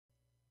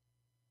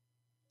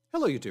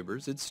Hello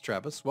YouTubers, it's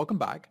Travis. Welcome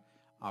back.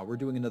 We're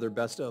doing another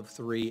best of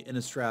 3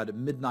 Innistrad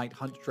Midnight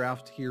Hunt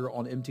draft here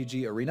on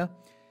MTG Arena.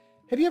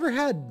 Have you ever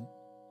had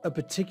a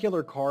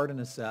particular card in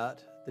a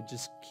set that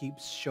just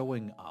keeps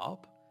showing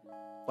up?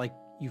 Like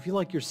you feel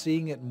like you're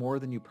seeing it more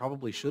than you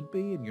probably should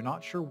be and you're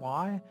not sure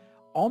why?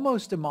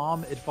 Almost a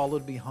mom, it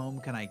followed me home,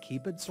 can I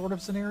keep it sort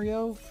of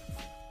scenario?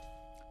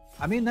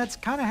 I mean, that's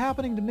kind of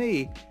happening to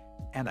me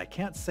and I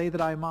can't say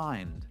that I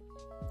mind.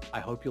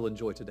 I hope you'll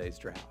enjoy today's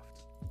draft.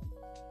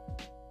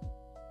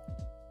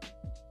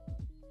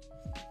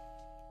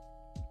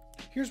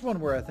 Here's one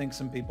where I think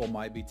some people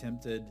might be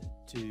tempted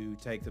to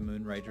take the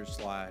Moonrager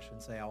Slash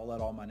and say, I'll let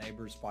all my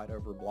neighbors fight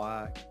over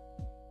black.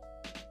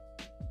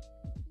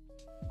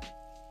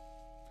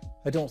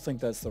 I don't think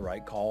that's the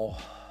right call.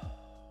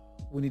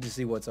 We need to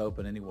see what's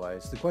open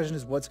anyways. The question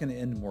is, what's going to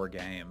end more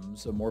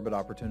games? A Morbid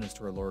Opportunist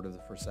or a Lord of the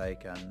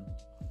Forsaken?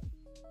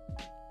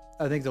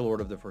 I think the Lord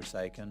of the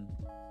Forsaken.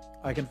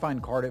 I can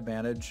find card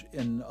advantage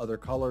in other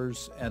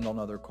colors and on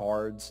other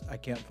cards. I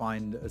can't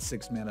find a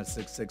 6-mana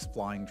 6/6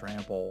 flying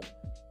trample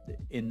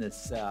in this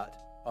set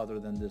other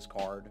than this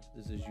card.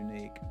 This is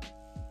unique.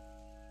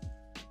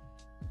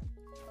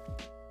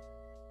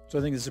 So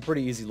I think this is a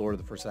pretty easy Lord of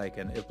the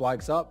Forsaken. If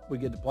black's up, we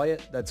get to play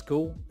it. That's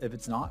cool. If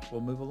it's not,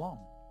 we'll move along.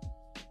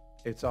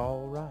 It's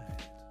all right.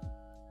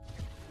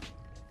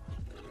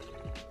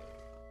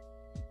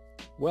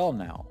 Well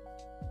now.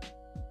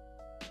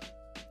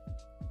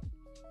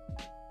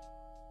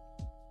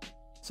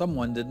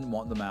 Someone didn't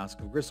want the Mask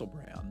of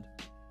Gristlebrand.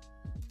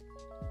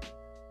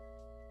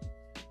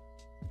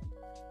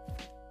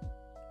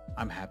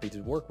 I'm happy to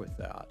work with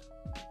that.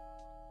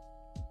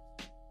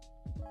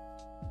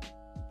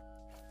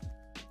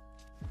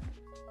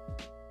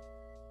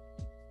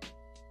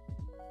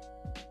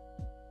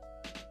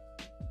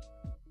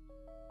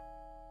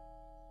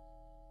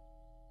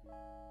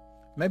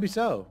 Maybe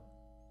so.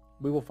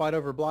 We will fight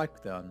over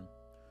black then.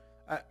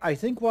 I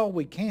think while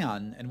we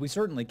can, and we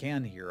certainly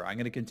can here, I'm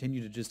going to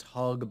continue to just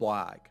hug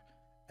black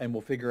and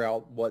we'll figure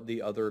out what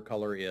the other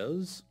color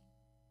is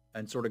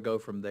and sort of go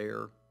from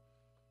there.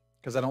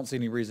 Because I don't see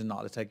any reason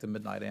not to take the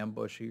Midnight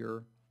Ambush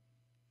here.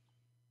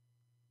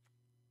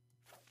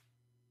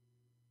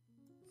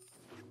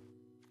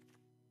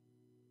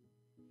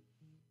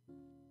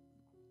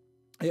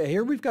 Yeah,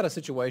 here we've got a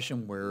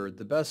situation where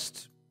the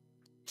best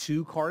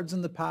 2 cards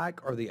in the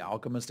pack are the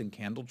Alchemist and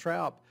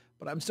Candletrap,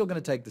 but I'm still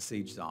going to take the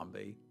Siege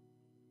Zombie.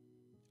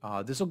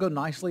 This will go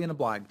nicely in a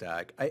black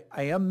deck.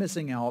 I am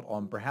missing out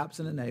on perhaps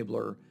an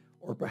Enabler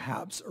or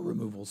perhaps a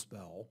removal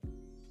spell.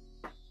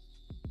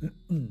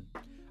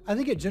 I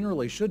think it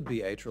generally should be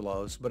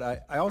Atralos, but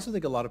I also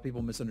think a lot of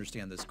people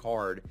misunderstand this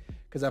card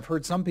because I've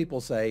heard some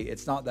people say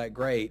it's not that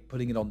great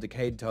putting it on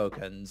decayed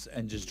tokens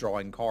and just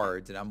drawing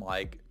cards. And I'm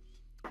like,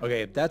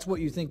 okay, if that's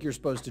what you think you're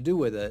supposed to do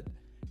with it,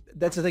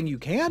 that's the thing you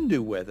can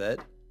do with it.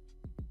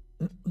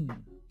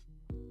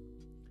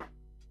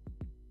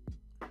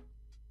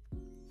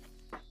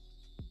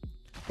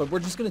 But we're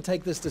just going to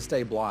take this to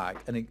stay black.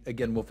 And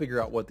again, we'll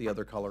figure out what the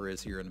other color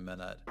is here in a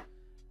minute.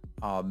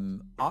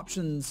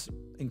 Options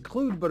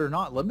include, but are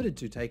not limited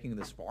to, taking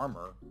this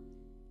Farmer.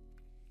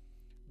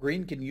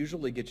 Green can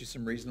usually get you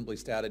some reasonably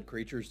statted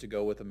creatures to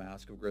go with a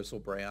Mask of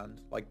Gristlebrand.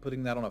 Like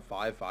putting that on a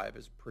 5/5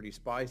 is pretty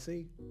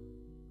spicy.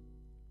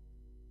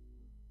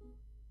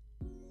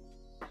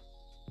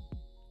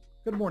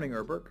 Good morning,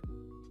 Urberk.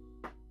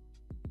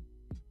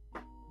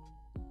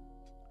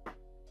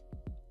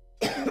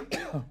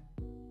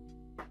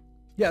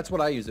 Yeah, that's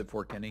what I use it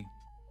for, Kenny.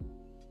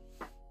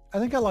 I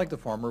think I like the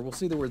Farmer. We'll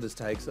see where this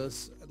takes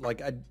us.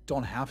 Like, I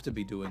don't have to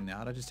be doing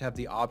that. I just have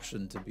the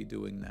option to be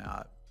doing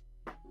that.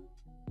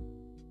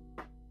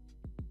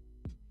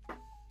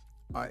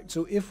 All right,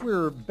 so if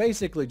we're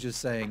basically just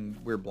saying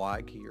we're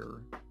black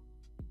here,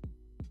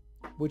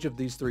 which of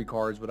these 3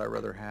 cards would I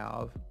rather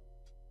have?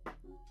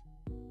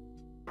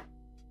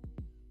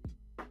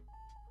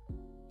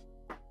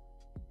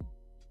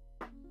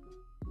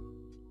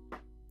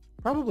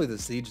 Probably the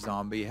Siege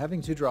Zombie.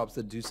 Having 2 drops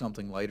that do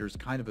something later is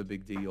kind of a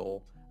big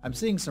deal. I'm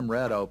seeing some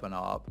red open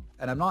up,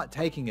 and I'm not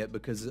taking it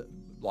because,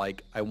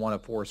 like, I want a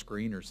force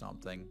green or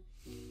something.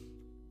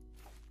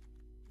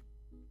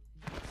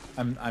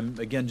 I'm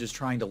again just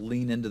trying to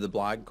lean into the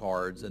black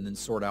cards and then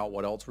sort out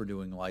what else we're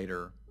doing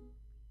later.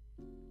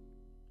 We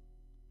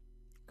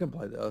can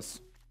play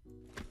this.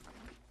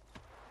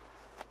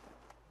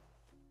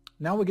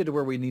 Now we get to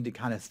where we need to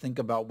kind of think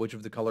about which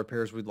of the color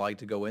pairs we'd like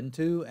to go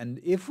into. And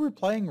if we're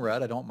playing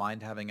red, I don't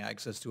mind having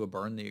access to a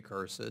Burn the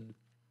Accursed.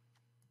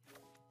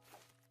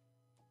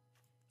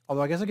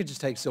 Although I guess I could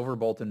just take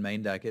Silverbolt and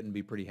main deck it and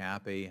be pretty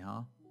happy,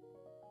 huh?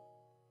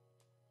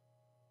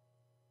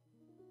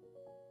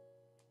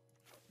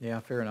 Yeah,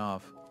 fair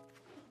enough.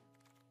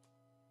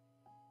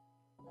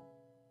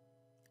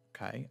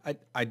 Okay,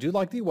 I do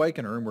like the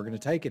Awakener and we're going to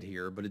take it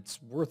here, but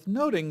it's worth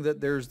noting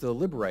that there's the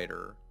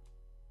Liberator.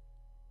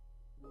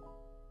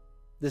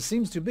 This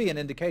seems to be an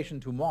indication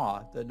to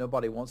moi that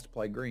nobody wants to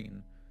play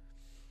green.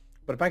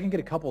 But if I can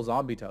get a couple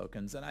zombie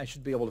tokens, and I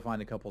should be able to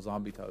find a couple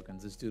zombie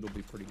tokens, this dude will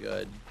be pretty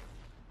good.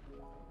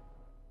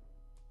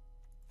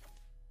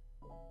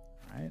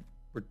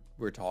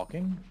 We're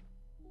talking?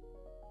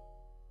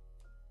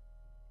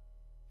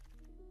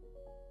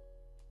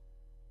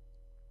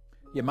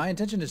 Yeah, my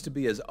intention is to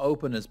be as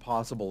open as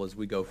possible as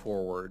we go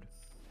forward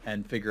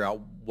and figure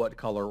out what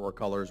color or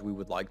colors we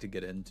would like to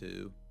get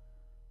into.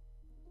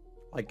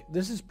 Like,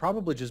 this is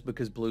probably just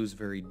because blue's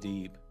very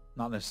deep,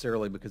 not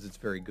necessarily because it's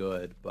very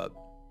good, but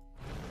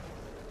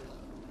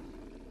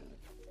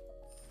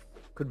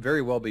could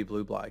very well be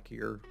blue-black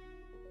here.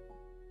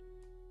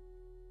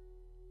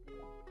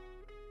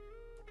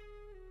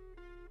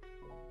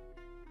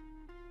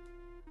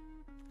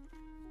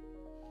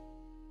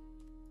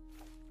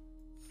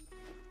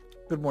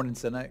 Good morning,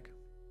 Cynic.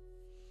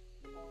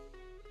 So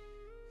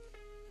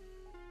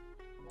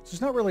it's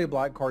not really a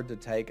black card to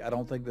take. I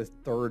don't think the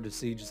third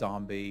Siege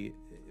Zombie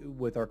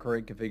with our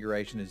current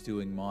configuration is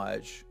doing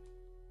much.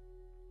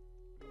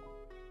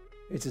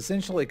 It's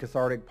essentially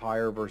Cathartic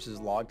Pyre versus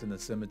Locked in the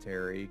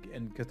Cemetery,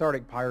 and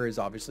Cathartic Pyre is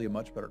obviously a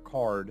much better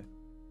card.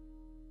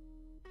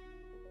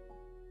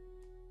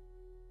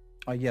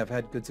 Yeah, I've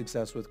had good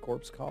success with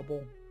Corpse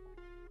Cobble.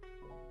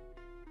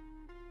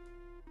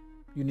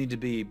 You need to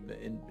be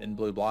in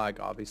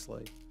blue-black,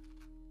 obviously.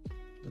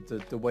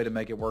 But the way to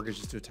make it work is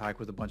just to attack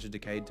with a bunch of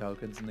Decayed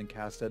tokens and then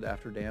cast it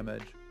after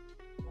damage.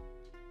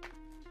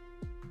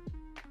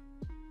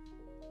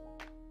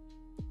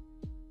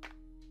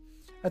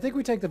 I think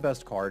we take the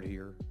best card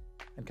here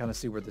and kind of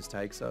see where this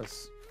takes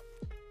us.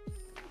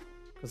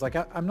 Because, like,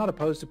 I'm not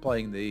opposed to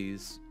playing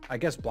these. I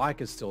guess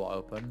black is still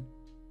open.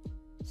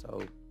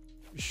 So,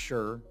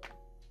 sure,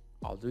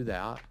 I'll do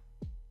that.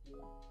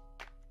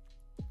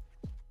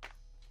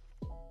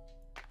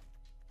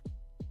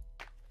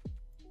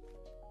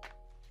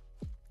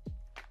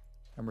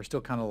 And we're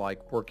still kind of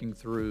like working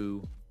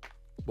through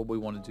what we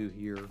want to do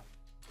here.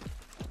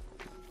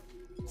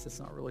 So it's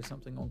not really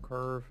something on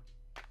curve.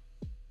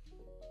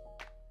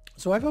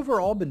 So I've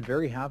overall been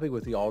very happy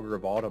with the Augur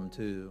of Autumn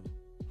too.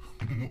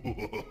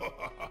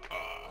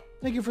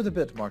 Thank you for the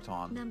bit,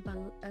 Martin.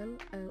 Number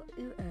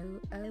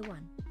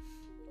 000001.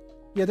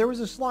 Yeah, there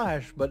was a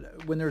slash,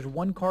 but when there's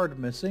one card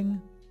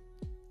missing,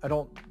 I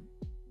don't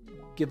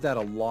give that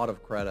a lot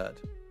of credit.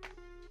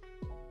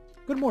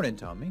 Good morning,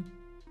 Tommy.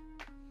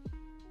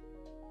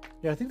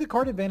 Yeah, I think the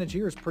card advantage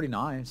here is pretty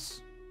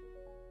nice.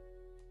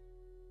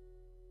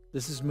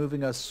 This is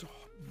moving us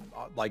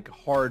like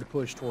hard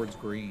push towards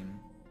green.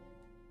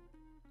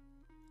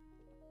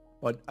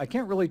 But I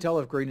can't really tell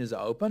if green is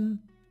open.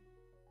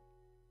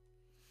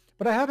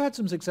 But I have had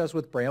some success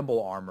with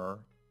Bramble Armor.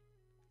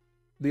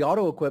 The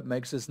auto-equip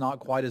makes this not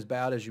quite as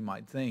bad as you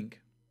might think.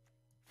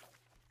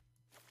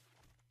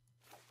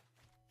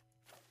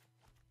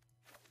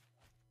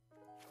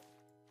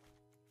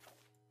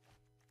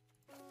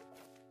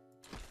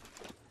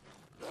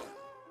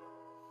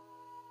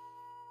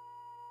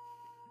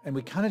 And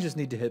we kind of just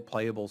need to hit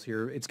playables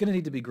here. It's going to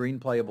need to be green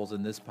playables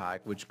in this pack,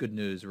 which good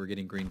news, we're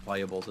getting green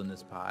playables in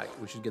this pack.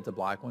 We should get the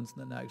black ones in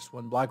the next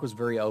one. Black was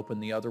very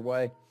open the other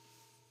way.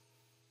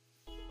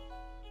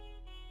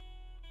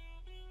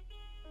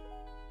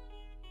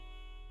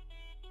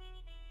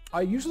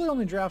 I usually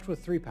only draft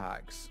with 3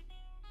 packs.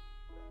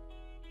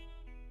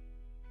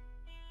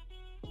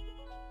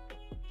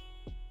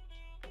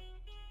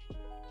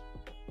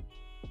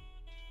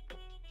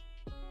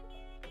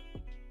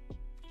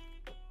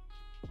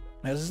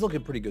 Now, this is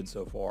looking pretty good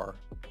so far.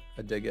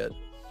 I dig it.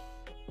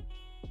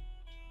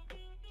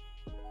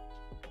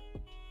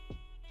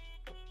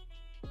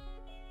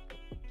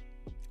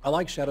 I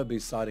like Shadow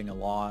Beast siding a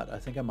lot. I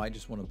think I might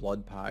just want a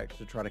Blood Pact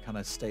to try to kind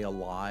of stay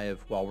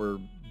alive while we're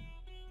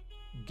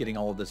getting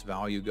all of this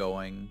value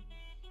going.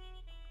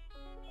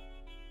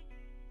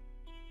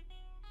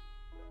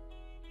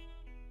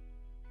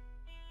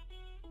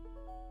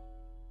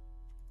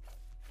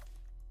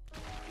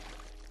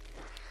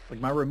 Like,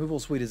 my removal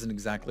suite isn't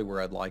exactly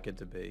where I'd like it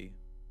to be.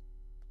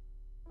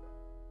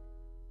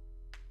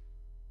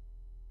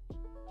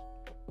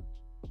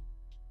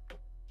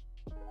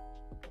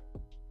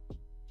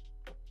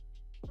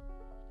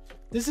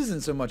 This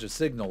isn't so much a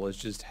signal as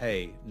just,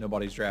 hey,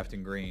 nobody's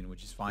drafting green,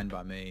 which is fine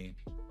by me.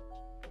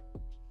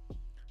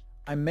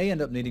 I may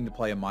end up needing to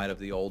play a Might of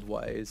the Old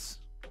Ways.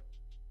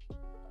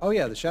 Oh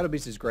yeah, the Shadow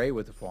Beast is great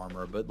with the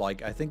Farmer, but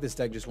like, I think this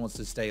deck just wants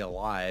to stay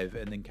alive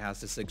and then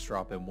cast a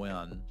 6-drop and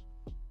win.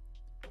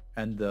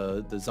 And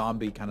the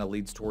zombie kind of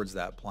leads towards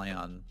that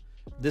plan.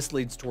 This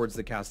leads towards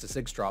the cast a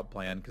 6-drop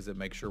plan because it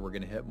makes sure we're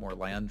going to hit more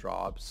land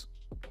drops,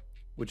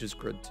 which is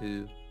good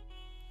too.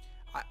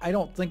 I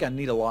don't think I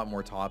need a lot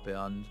more top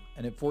end,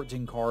 and at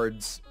 14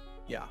 cards,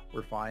 yeah,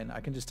 we're fine.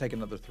 I can just take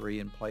another 3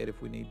 and play it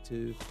if we need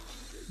to.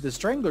 The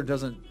Strangler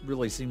doesn't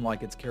really seem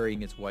like it's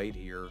carrying its weight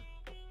here.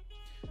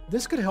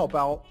 This could help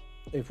out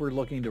if we're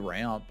looking to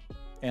ramp,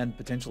 and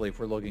potentially if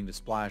we're looking to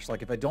splash.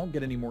 Like, if I don't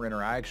get any more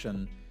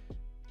interaction,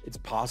 it's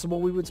possible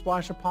we would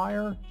splash a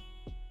Pyre.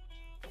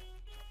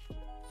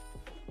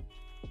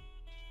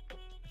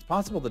 It's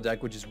possible the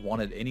deck would just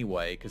want it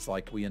anyway, because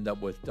like we end up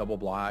with double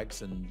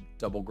blacks and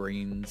double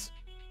greens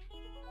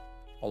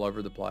all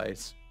over the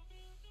place.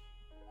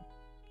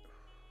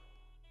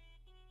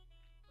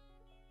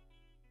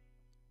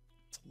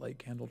 It's a late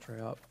Candle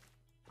Trap.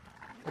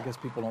 I guess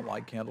people don't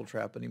like Candle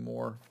Trap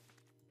anymore.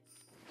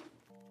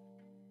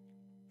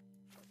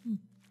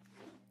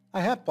 I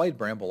have played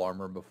Bramble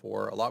Armor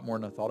before, a lot more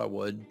than I thought I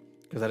would,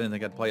 because I didn't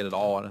think I'd play it at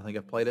all. I don't think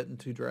I've played it in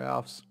 2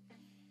 drafts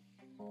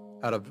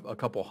out of a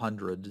couple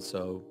hundred,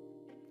 so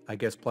I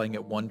guess playing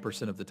it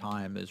 1% of the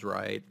time is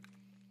right.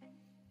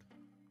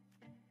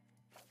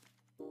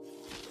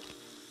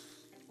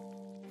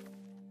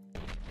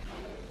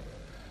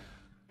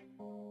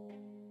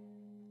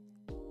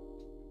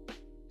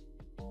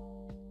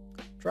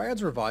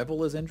 Dryad's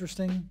Revival is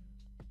interesting.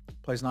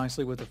 Plays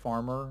nicely with the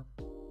farmer.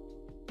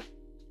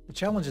 The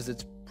challenge is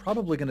it's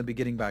probably going to be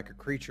getting back a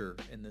creature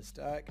in this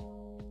deck,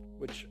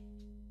 which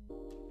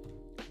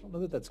I don't know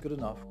that that's good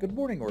enough. Good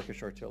morning,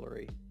 Orcish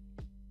Artillery.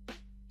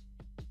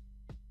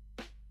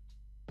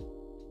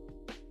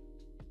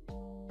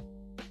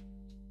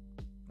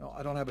 Well,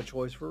 I don't have a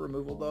choice for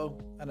removal though,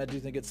 and I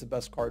do think it's the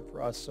best card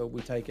for us, so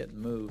we take it and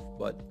move,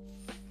 but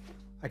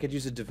I could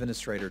use a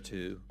Defenestrator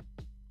too.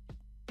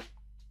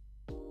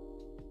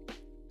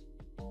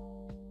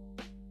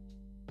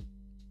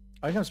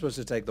 I think I'm supposed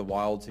to take the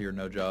wilds here,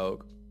 no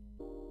joke.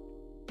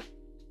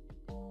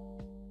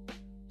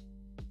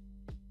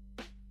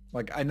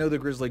 Like, I know the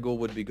Grizzly Ghoul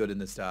would be good in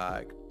this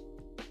deck.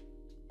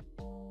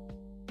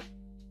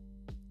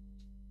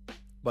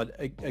 But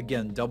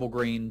again, double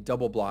green,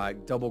 double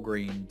black, double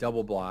green,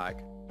 double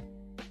black.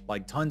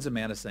 Like, tons of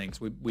mana sinks.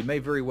 We may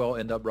very well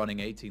end up running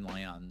 18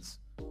 lands.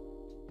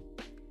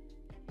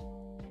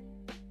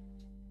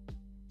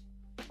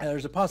 And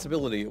there's a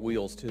possibility it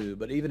wheels too,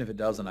 but even if it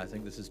doesn't, I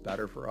think this is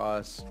better for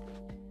us.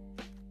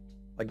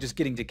 Like, just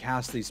getting to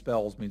cast these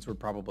spells means we're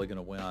probably going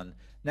to win.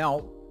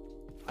 Now,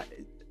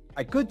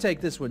 I could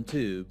take this one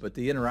too, but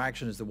the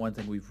interaction is the one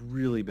thing we've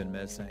really been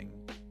missing.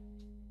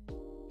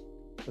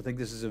 I think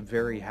this is a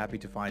very happy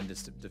to find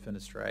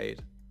Defenestrate.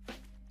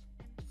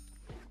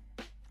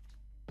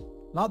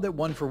 Not that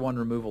 1-for-1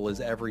 removal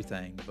is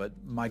everything, but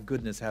my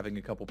goodness, having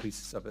a couple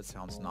pieces of it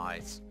sounds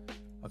nice.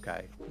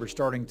 Okay, we're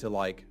starting to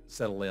like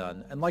settle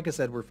in. And like I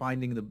said, we're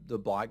finding the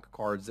black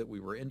cards that we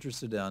were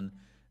interested in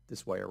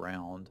this way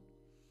around.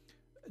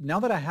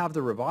 Now that I have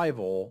the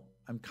Revival,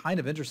 I'm kind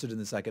of interested in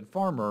the second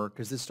Farmer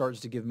because this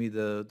starts to give me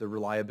the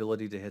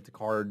reliability to hit the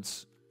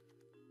cards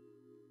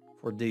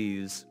for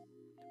these,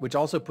 which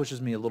also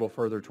pushes me a little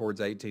further towards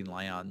 18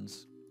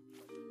 lands.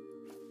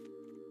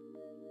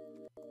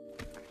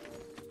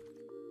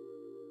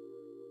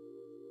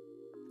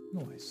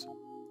 Nice.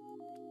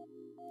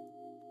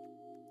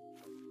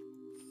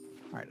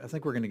 All right, I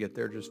think we're going to get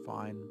there just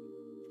fine.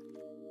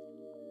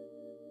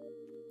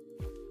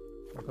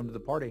 Welcome to the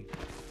party.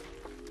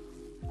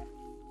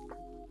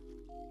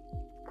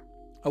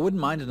 I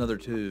wouldn't mind another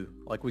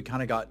 2. Like, we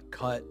kind of got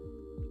cut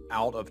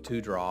out of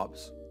 2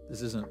 drops.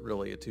 This isn't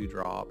really a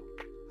 2-drop.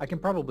 I can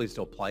probably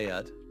still play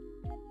it.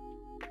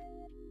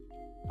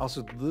 I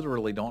also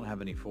literally don't have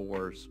any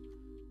 4s.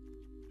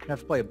 I have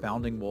to play a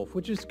Bounding Wolf,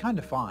 which is kind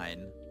of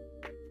fine.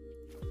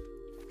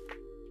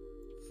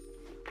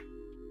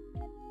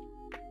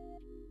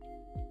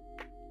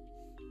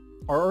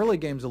 Our early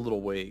game's a little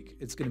weak.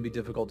 It's going to be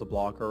difficult to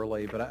block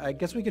early, but I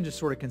guess we can just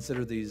sort of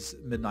consider these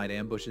Midnight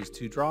Ambushes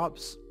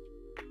 2-drops.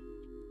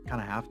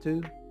 Kind of have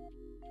to.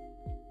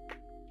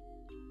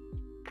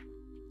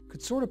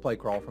 Could sort of play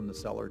Crawl from the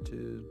Cellar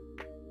too.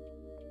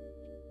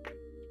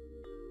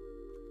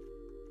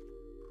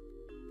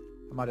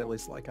 I might at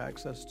least like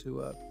access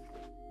to it.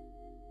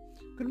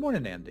 Good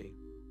morning, Andy.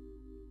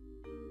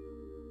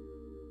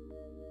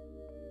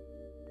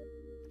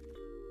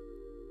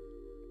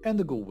 And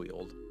the Ghoul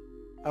Wield.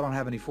 I don't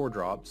have any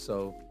 4-drops,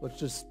 so let's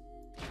just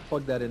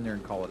plug that in there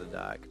and call it a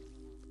deck.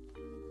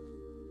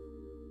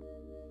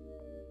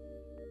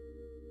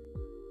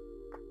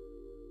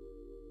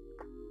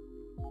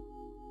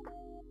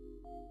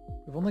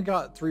 We've only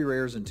got 3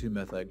 rares and 2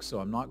 mythics, so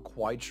I'm not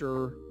quite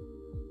sure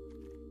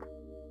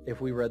if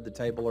we read the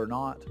table or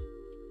not.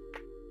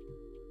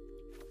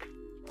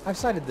 I've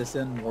sided this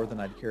in more than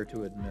I'd care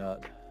to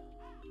admit,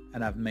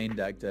 and I've main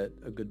decked it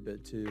a good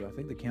bit too. I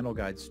think the Candle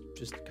Guide's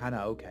just kind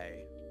of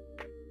okay.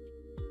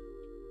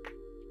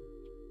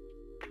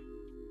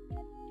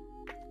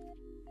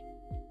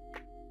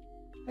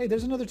 Hey,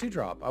 there's another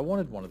 2-drop. I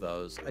wanted one of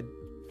those.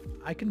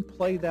 I can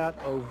play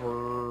that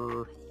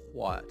over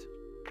what?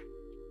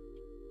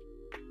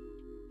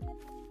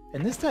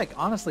 In this deck,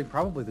 honestly,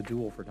 probably the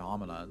Duel for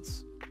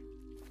Dominance.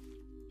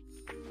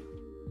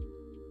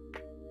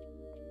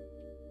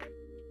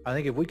 I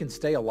think if we can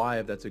stay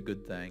alive, that's a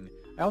good thing.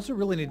 I also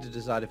really need to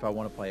decide if I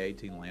want to play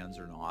 18 lands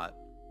or not.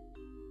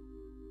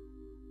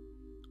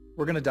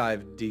 We're going to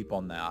dive deep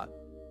on that.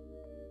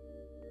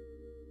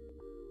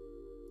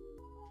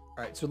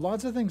 Alright, so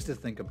lots of things to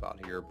think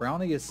about here.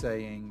 Brownie is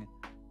saying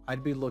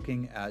I'd be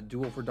looking at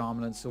Duel for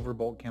Dominance,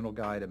 Silverbolt Candle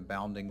Guide, and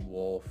Bounding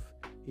Wolf,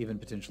 even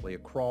potentially a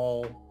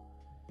Crawl.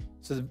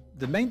 So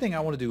the main thing I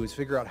want to do is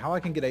figure out how I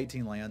can get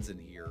 18 lands in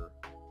here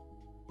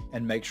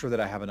and make sure that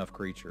I have enough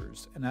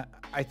creatures. And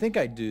I think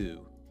I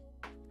do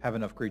have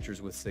enough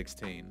creatures with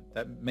 16.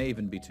 That may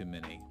even be too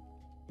many.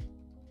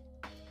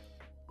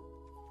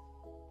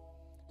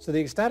 So the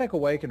Ecstatic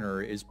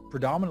Awakener is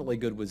predominantly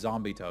good with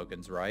zombie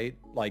tokens, right?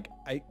 Like,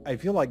 I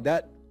feel like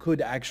that could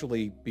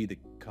actually be the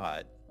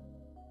cut.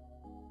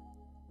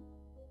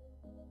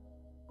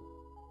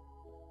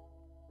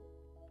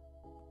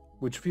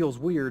 Which feels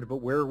weird, but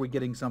where are we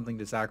getting something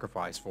to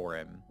sacrifice for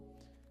him?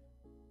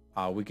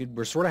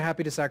 We're sort of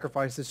happy to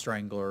sacrifice the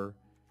Strangler,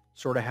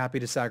 sort of happy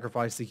to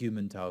sacrifice the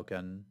human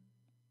token.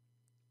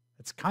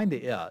 That's kind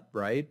of it,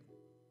 right?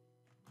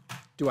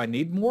 Do I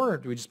need more, or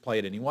do we just play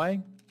it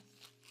anyway?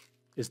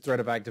 Is Threat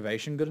of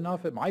Activation good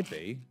enough? It might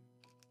be.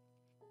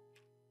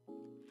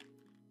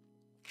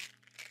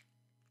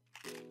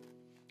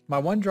 My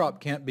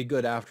 1-drop can't be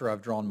good after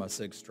I've drawn my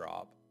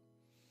 6-drop.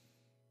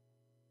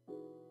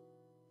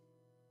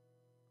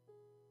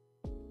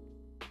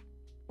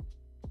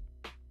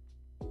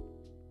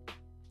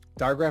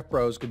 Diregraph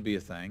Bros could be a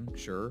thing,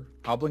 sure.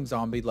 Hobbling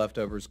Zombie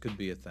Leftovers could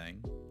be a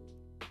thing.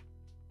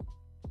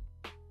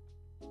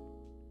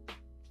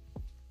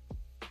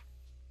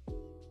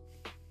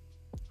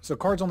 So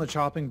cards on the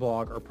chopping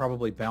block are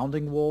probably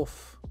Bounding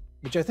Wolf,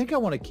 which I think I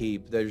want to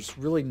keep. There's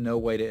really no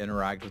way to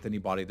interact with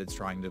anybody that's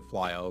trying to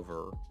fly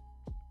over.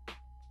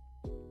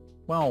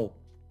 Well,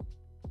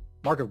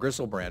 Mark of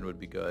Gristlebrand would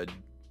be good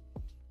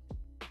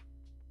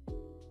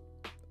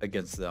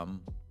against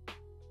them.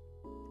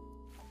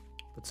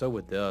 But so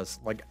with this,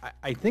 like,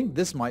 I think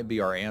this might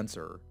be our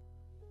answer.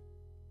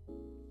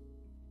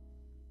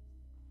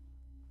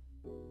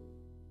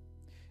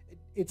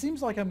 It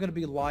seems like I'm going to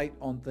be light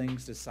on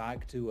things to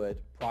sack to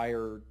it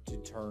prior to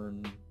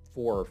turn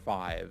 4 or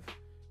 5,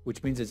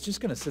 which means it's just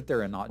going to sit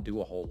there and not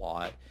do a whole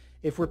lot.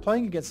 If we're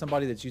playing against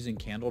somebody that's using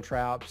candle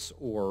traps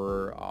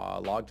or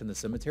locked in the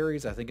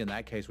cemeteries, I think in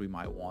that case we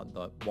might want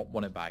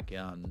it back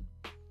in.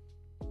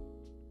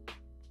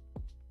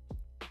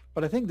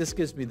 But I think this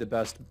gives me the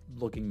best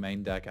looking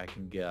main deck I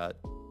can get.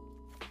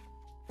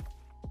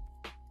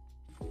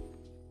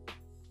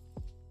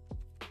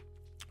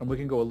 And we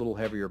can go a little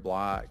heavier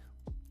black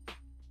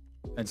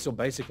and still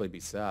basically be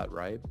set,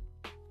 right?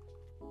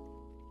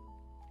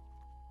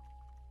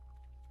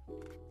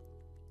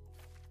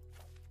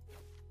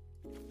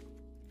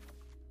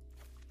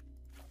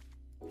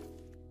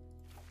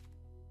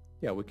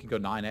 Yeah, we can go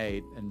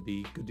 9-8 and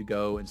be good to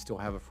go and still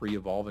have a free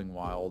Evolving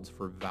Wilds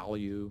for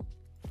value.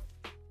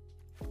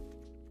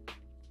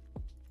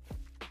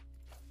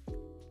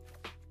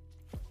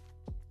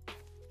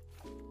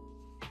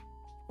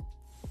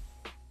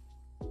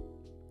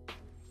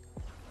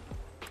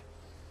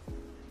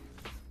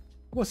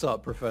 What's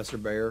up, Professor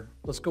Bear?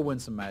 Let's go win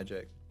some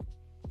Magic.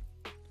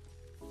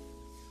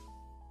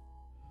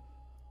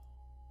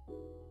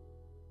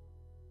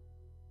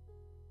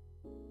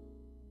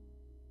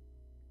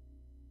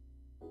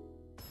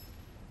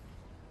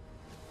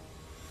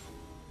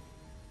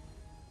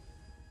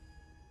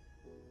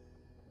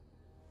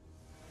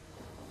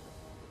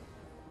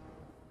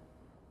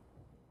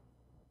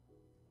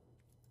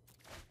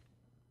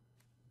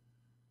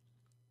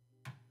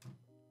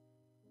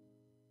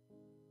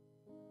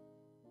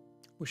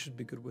 We should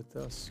be good with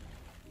this.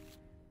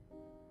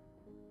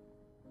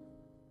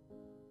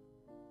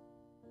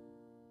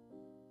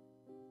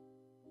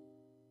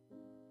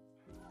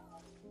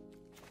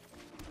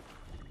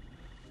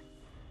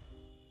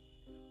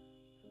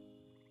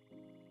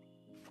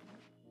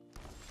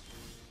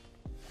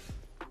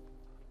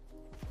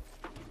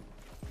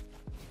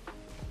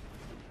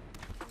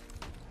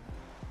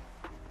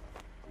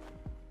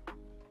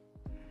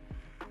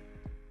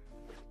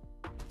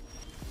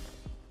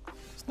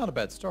 It's not a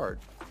bad start.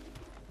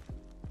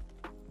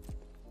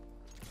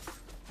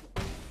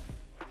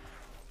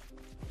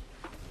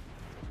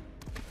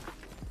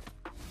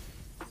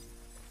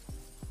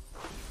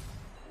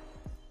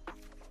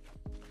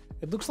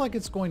 It looks like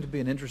it's going to be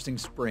an interesting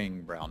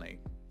spring, Brownie.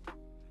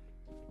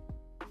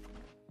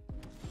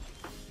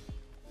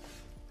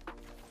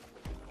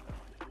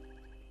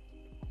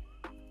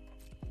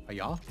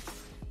 Yeah?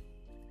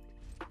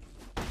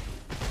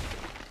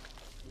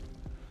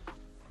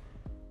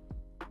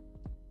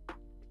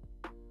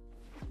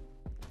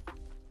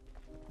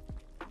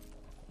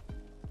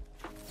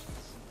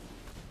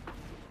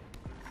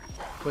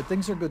 But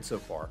things are good so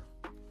far.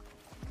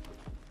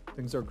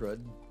 Things are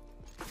good.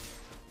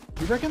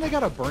 You reckon they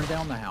gotta burn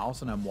down the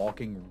house and I'm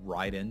walking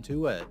right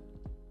into it?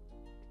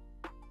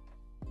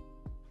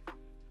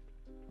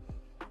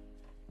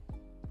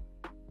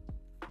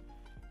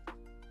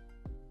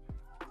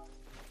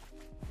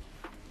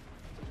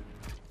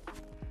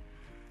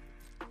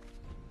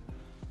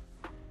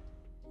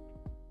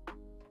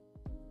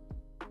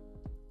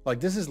 Like,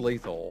 this is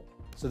lethal.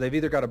 So they've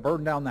either got to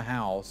burn down the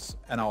house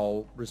and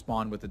I'll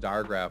respond with the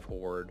Diregraph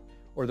Horde,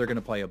 or they're going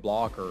to play a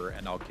blocker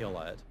and I'll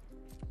kill it.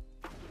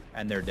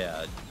 And they're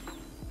dead.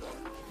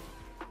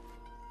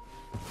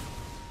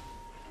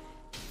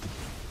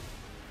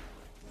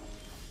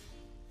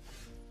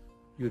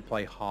 You would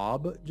play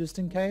Hob just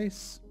in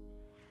case?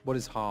 What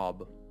is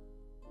Hob?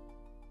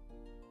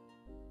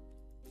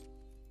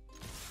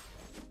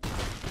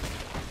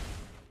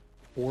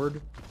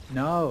 Horde?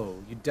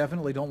 No, you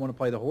definitely don't want to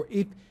play the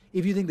Horde.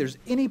 If you think there's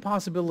any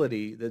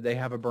possibility that they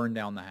have a burn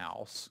down the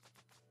house,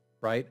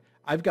 right?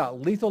 I've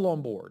got lethal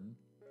on board.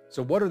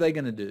 So what are they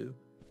going to do?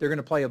 They're going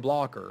to play a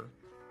blocker.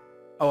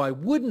 Oh, I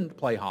wouldn't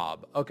play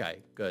Hob. Okay,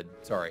 good.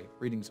 Sorry,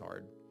 reading's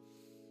hard.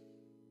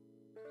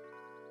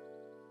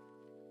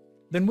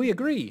 Then we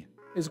agree.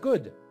 Is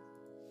good.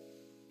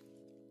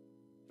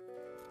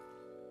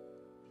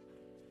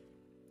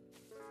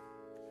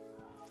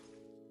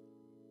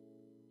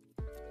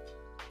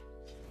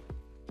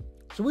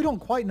 So we don't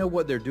quite know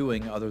what they're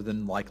doing other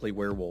than likely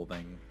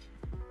werewolving.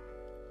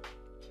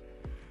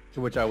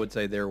 To which I would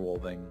say they're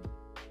wolving.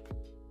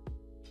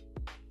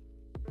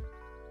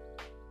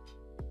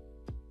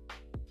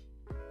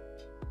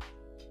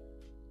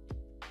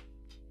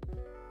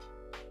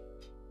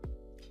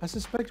 I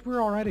suspect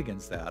we're alright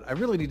against that. I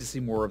really need to see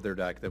more of their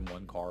deck than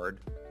one card.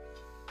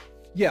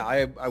 Yeah,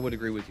 I would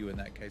agree with you in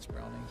that case,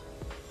 Brownie.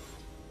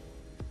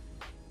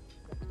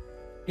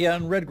 Yeah,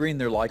 in red-green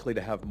they're likely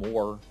to have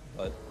more,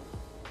 but...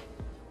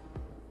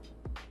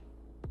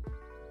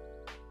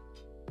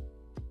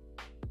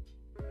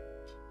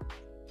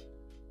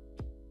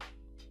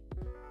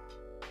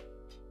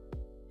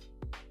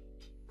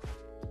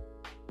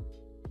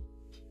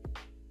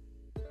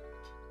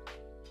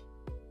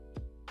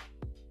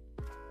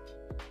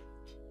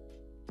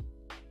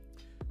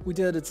 We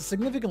did. It's a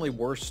significantly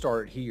worse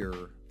start here,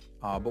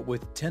 but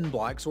with 10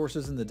 black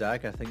sources in the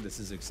deck, I think this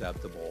is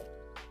acceptable.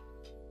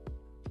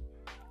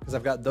 Because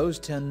I've got those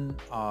 10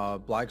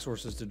 black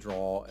sources to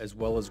draw, as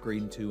well as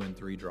green 2 and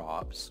 3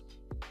 drops.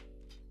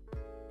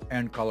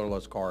 And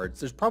colorless cards.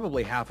 There's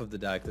probably half of the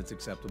deck that's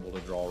acceptable to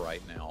draw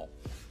right now.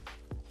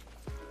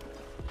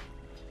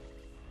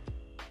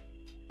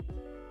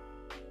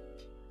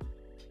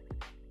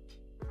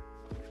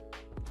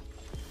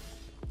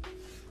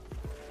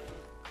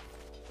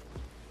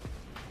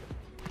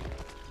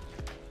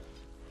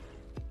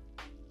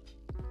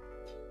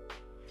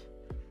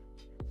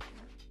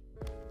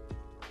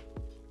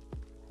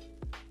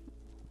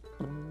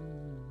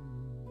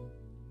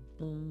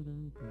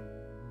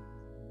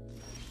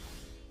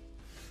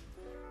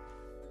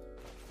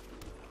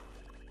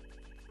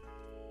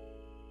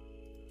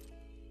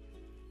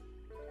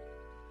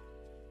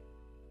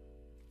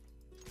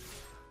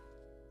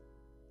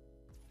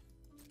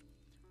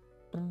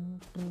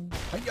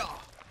 Hiya!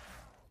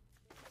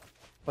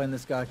 Playing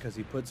this guy because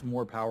he puts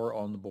more power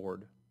on the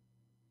board.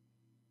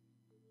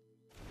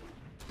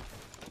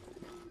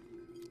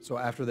 So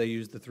after they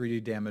use the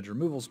 3D damage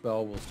removal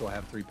spell, we'll still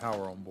have 3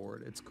 power on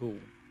board. It's cool.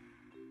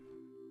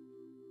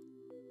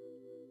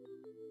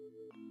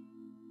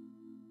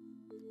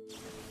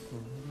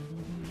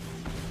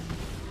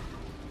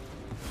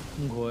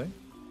 Okay.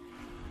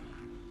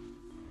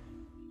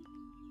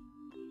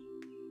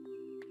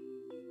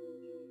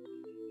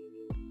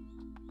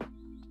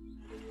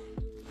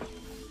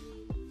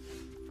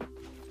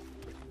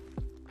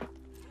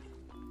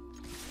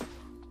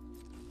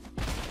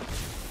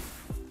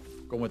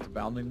 Going with the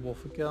Bounding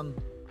Wolf again.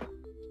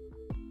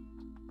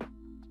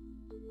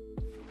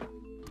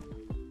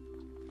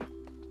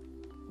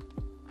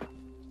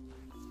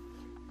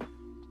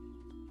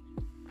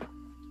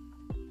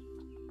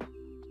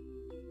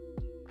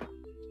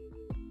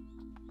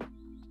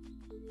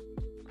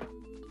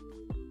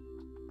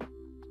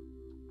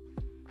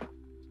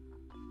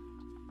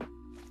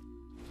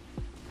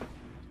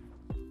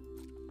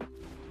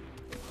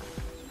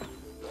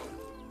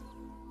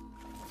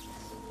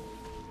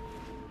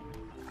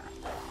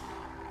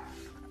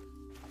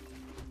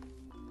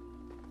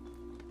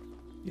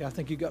 Yeah, I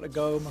think you gotta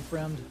go, my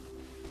friend.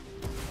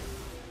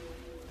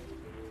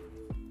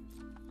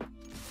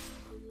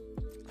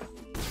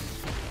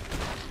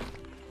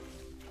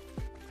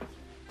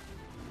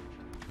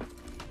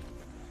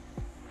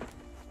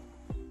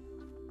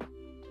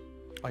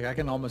 Like, I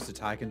can almost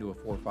attack into a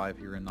 4-5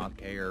 here and not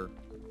care.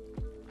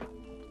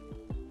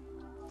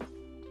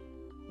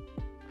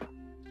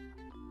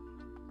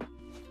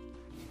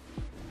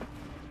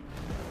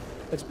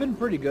 It's been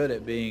pretty good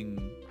at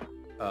being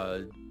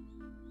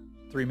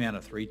 3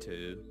 mana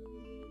 3/2.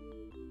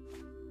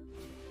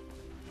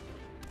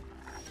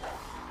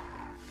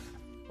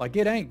 Like,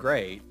 it ain't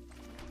great,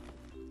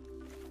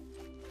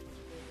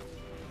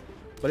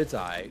 but it's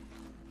alright.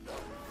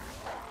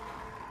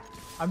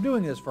 I'm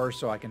doing this first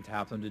so I can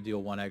tap them to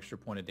deal 1 extra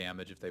point of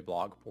damage if they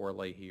block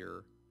poorly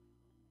here.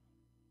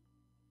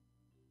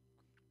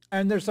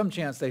 And there's some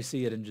chance they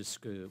see it and just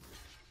scoop.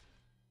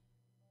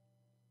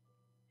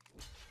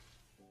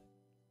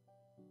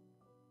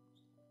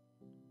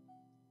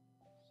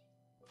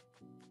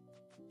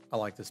 I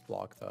like this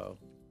block, though.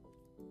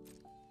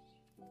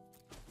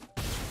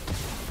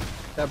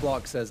 That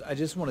block says, I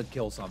just want to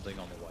kill something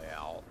on the way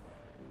out.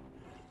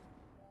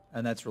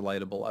 And that's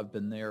relatable. I've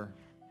been there.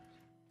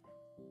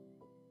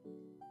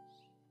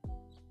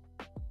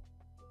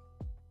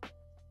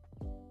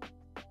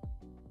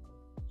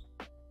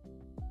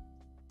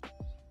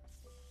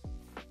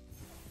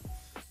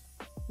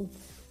 Ooh.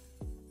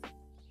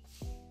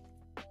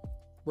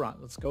 Right,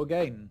 let's go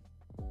again.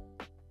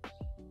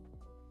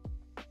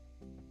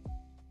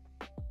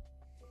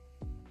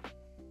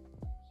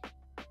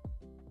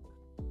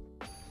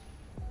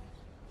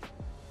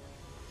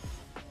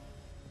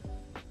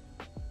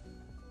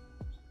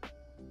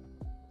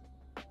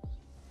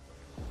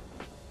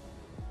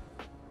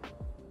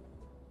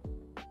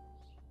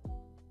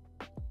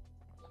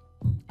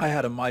 I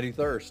had a mighty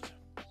thirst.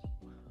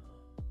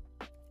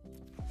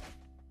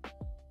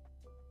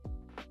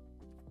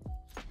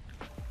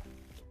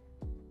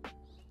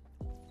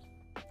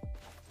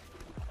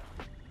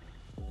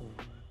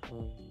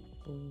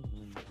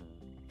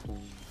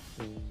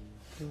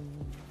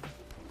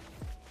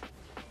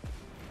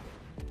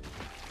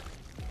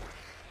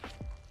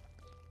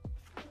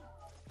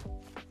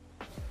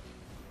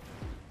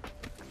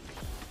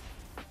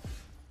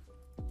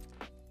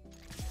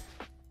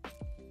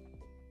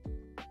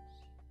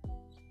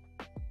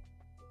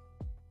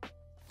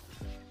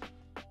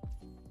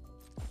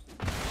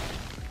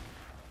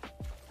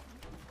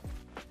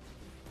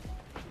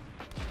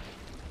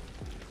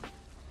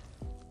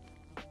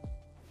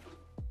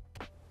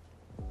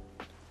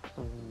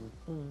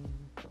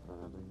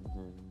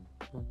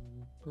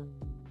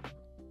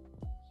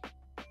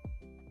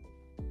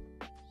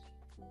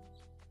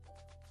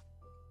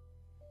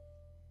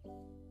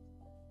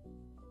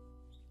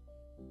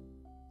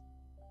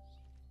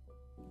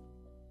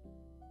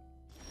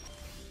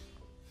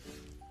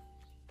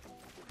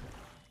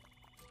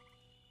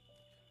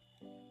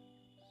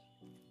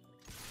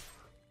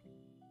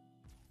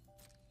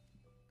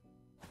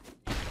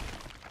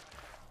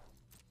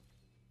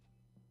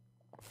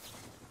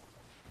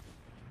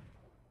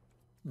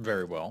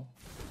 Very well.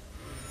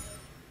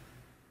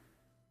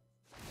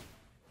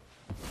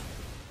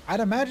 I'd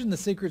imagine the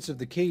secrets of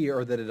the key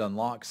are that it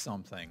unlocks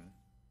something.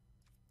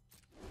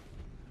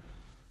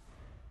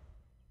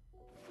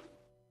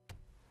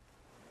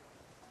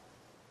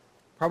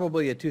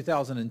 Probably a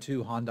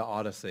 2002 Honda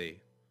Odyssey.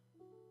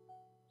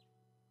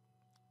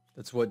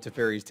 That's what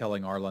Teferi's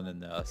telling Arlen in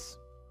this.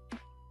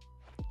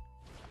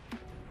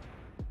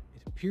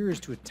 It appears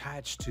to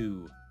attach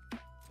to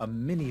a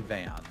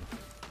minivan.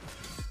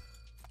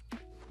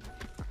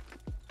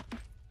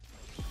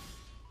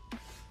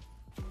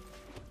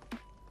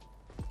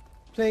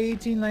 Play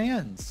 18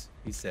 lands,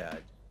 he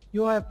said.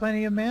 You'll have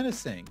plenty of mana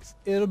sinks.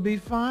 It'll be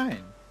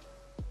fine.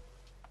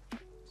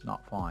 It's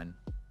not fine.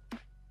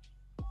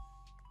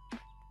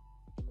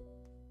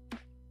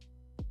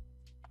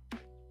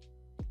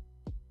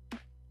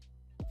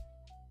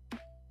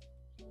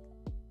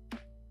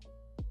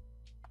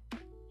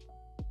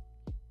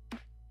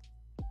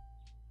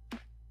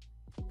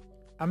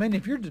 I mean,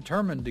 if you're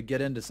determined to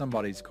get into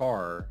somebody's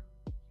car,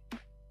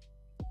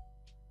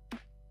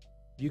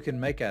 you can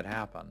make that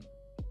happen.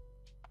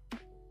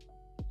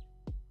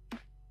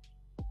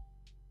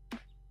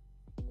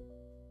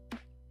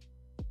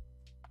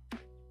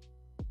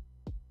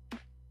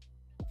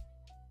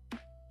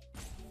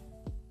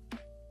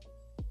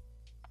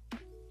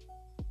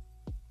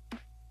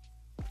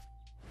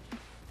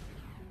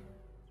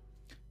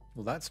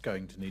 Well, that's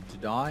going to need to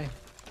die.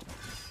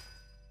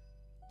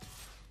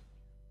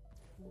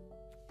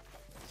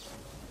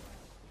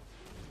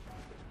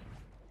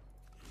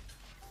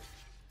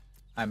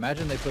 I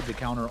imagine they put the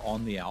counter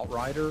on the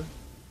Outrider,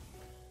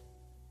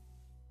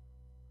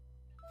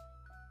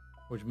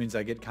 which means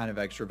I get kind of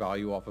extra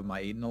value off of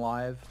my Eaten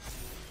Alive.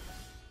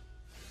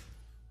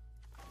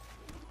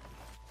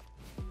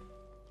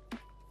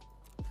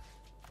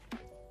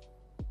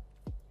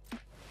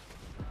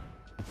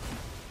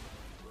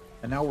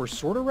 And now we're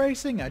sort of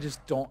racing. I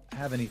just don't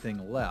have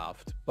anything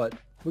left, but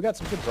we got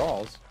some good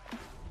draws.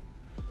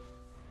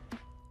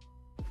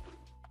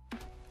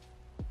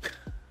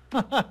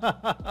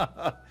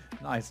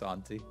 Nice,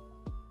 Auntie.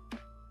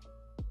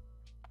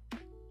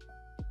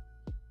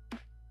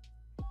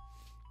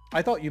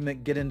 I thought you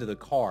meant get into the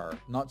car,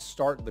 not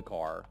start the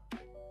car.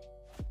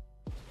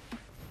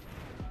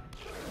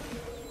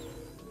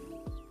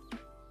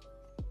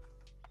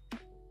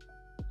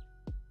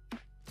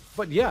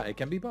 But yeah, it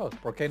can be both.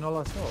 ¿Por qué no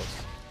las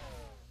dos?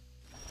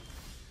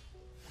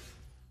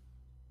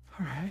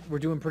 All right, we're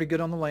doing pretty good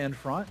on the land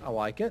front. I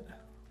like it.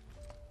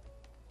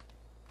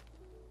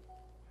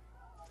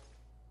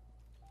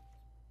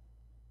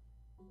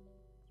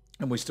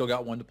 And we still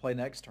got one to play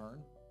next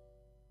turn.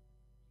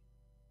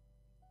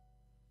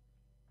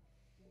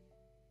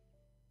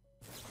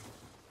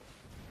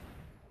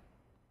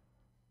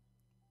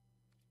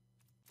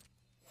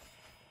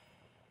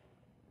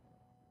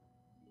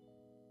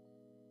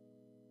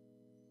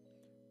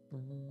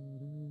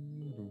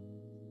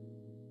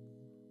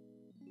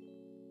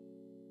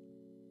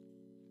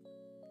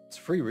 It's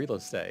free real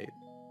estate.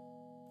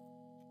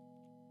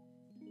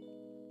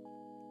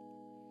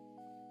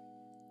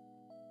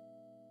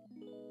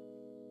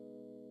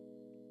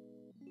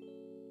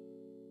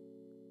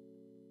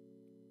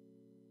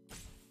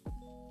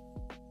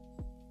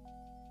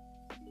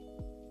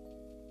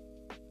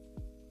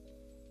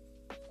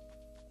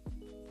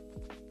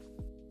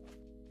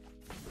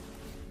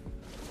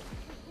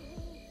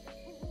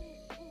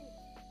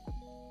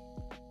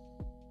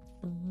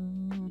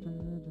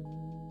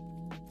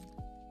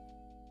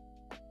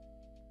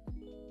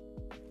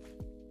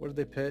 What did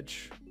they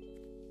pitch?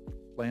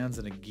 Lands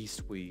and a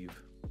geese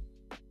weave.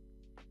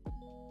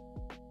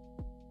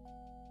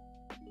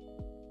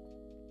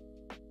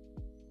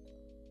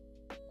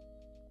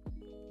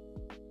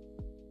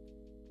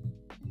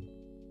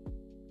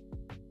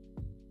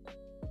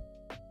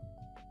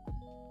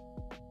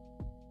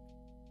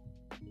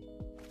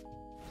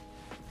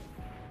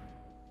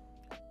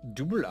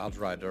 Double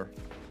Outrider.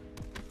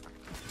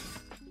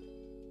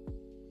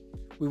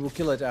 We will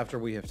kill it after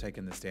we have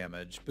taken this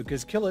damage,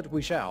 because kill it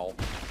we shall.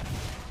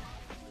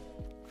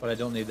 But I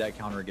don't need that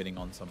counter getting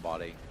on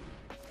somebody.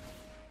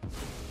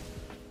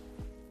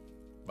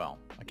 Well,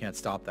 I can't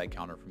stop that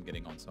counter from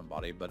getting on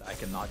somebody, but I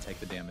cannot take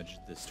the damage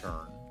this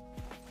turn.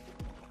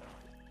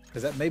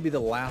 Because that may be the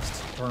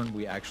last turn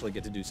we actually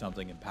get to do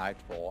something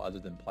impactful other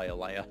than play a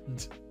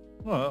land.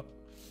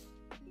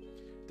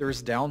 There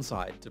is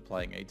downside to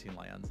playing 18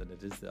 lands, and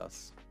it is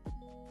this.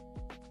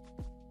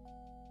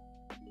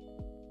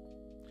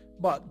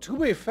 But to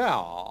be fair,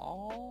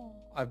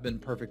 I've been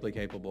perfectly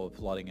capable of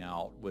flooding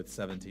out with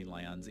 17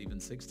 lands, even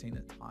 16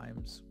 at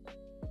times.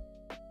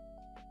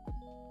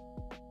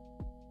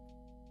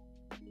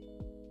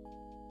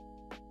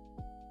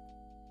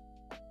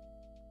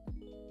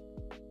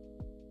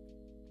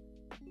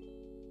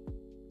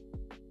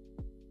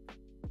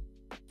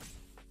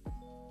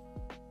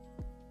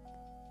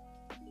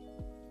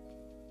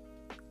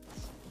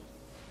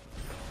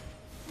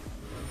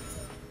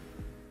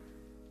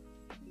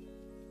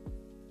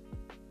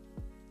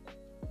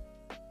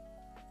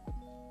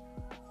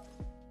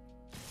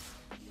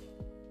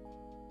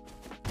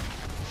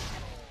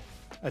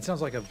 That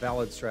sounds like a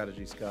valid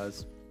strategy,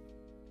 Scuzz.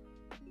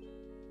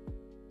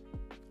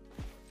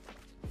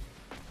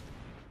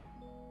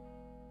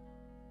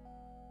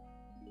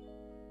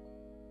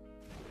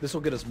 This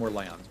will get us more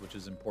lands, which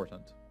is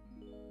important.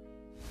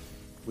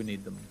 We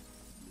need them.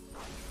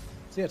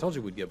 See, I told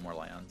you we'd get more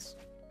lands.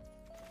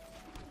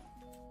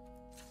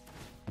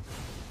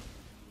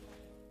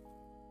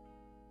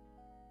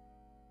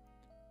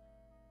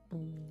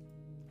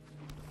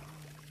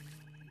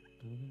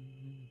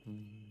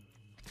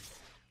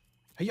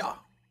 Hiya!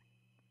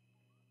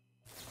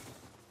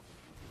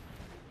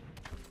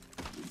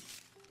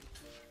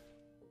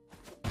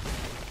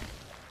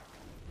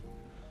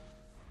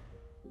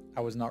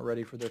 I was not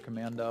ready for their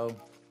commando.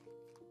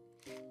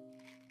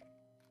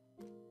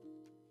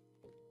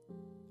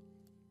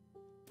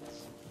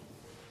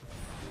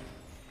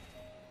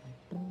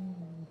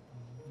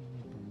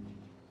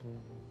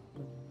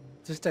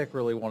 This deck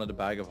really wanted a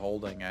bag of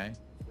holding, eh?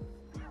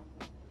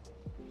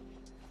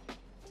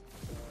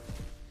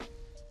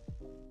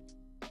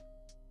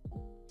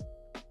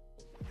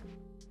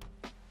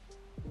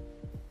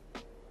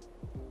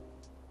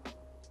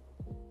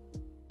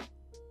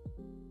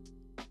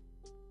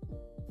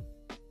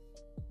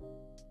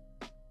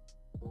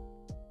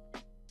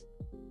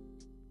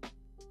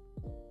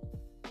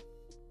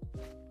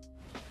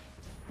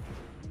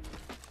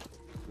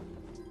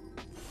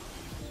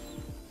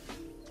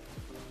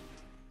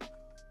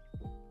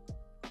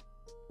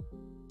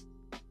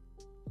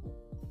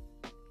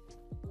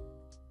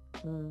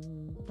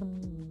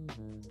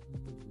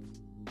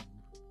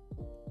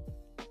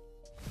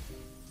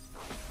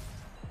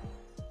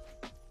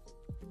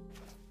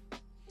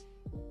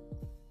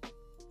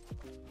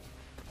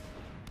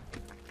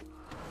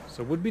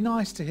 So it would be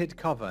nice to hit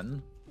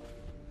Coven.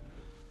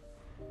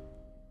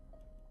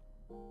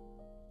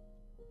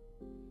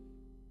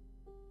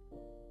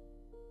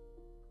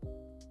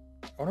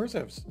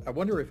 I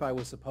wonder if I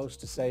was supposed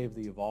to save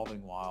the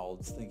Evolving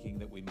Wilds thinking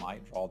that we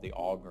might draw the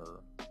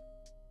Augur.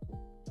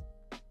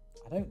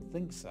 I don't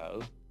think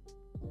so.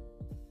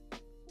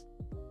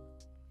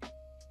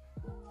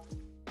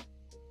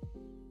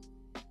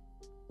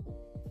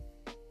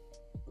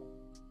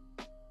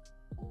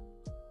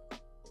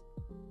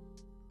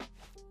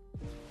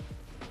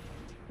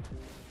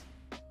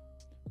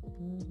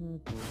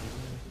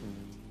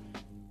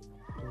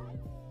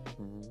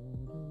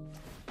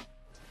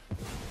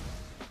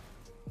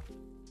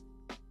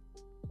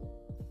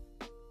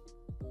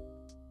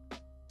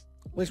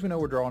 At least we know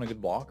we're drawing a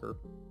good blocker.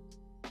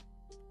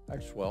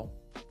 Actually, well.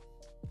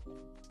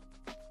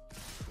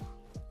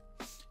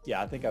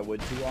 Yeah, I think I would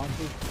too,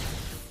 honestly.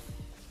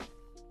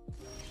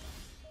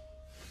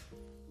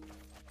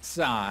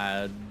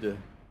 Sad.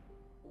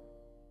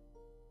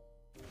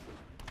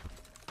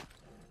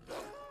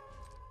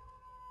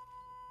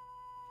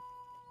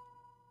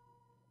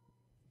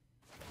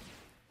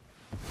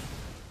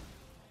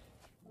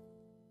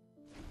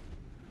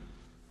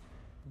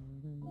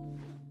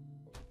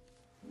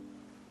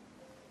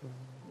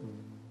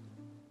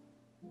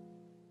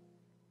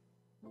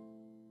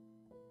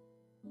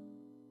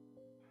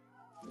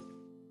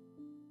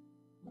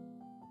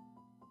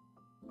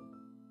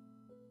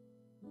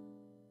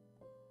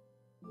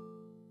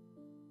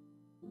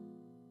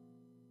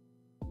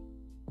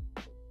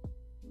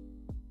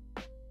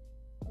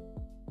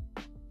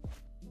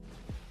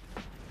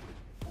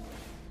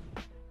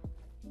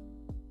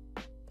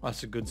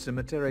 That's a good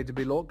cemetery to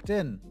be locked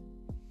in.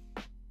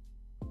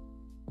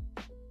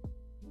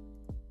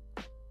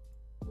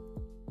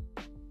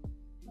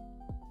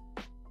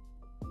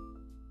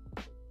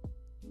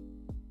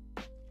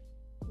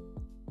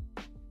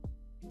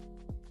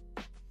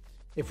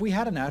 If we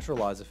had a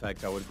naturalize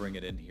effect, I would bring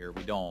it in here.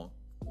 We don't,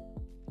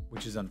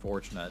 which is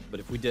unfortunate. But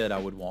if we did, I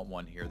would want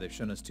one here. They've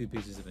shown us 2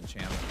 pieces of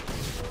enchantment.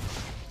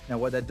 Now,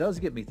 what that does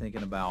get me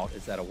thinking about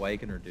is that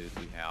Awakener dude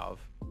we have.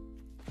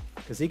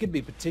 Because he could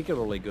be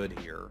particularly good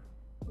here.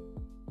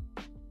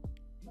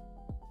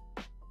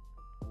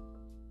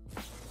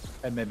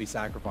 And maybe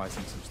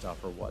sacrificing some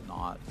stuff or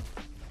whatnot.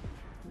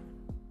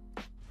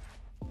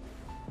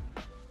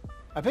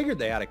 I figured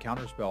they had a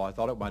counterspell. I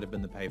thought it might have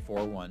been the pay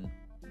 4 one,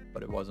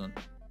 but it wasn't.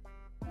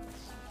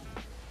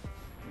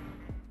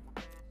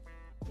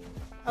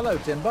 Hello,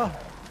 Timba.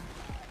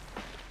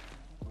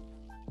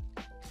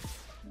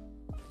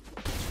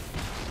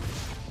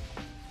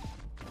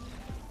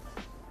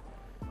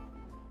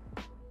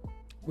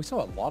 We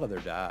saw a lot of their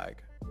dag.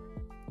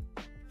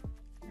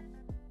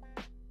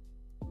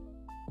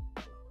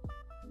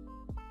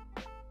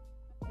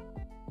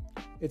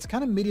 It's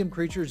kind of medium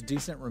creatures,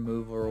 decent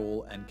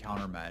removal, and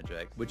counter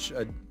magic, which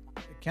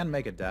can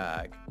make a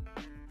dag.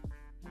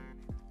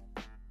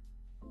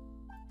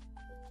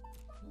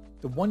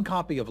 The one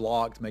copy of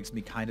Locked makes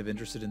me kind of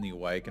interested in the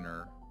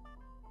Awakener.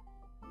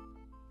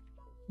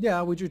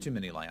 Yeah, we drew too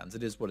many lands.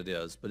 It is what it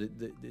is, but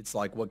it's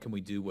like, what can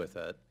we do with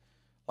it?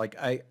 Like,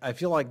 I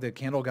feel like the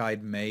Candle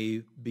Guide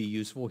may be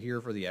useful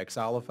here for the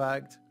exile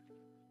effect.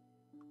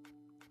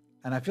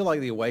 And I feel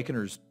like the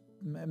Awakeners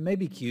may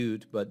be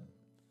cute, but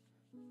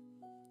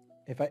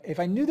if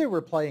I knew they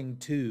were playing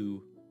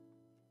 2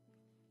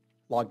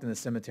 Locked in the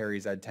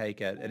Cemeteries, I'd take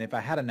it. And if I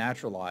had a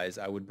Naturalize,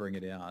 I would bring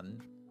it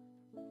in.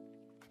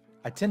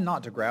 I tend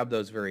not to grab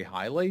those very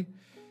highly,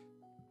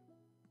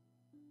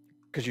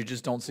 because you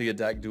just don't see a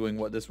deck doing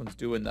what this one's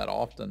doing that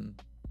often.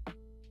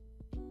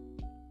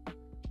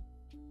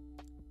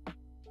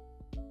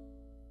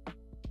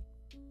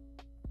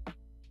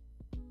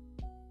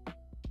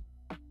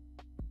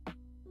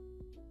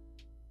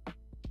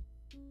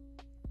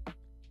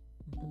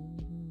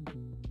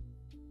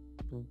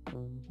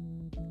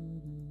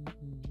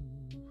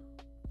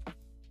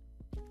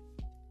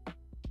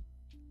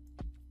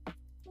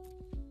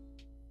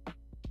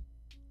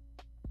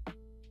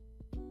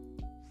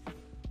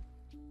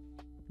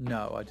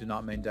 No, I do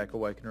not main deck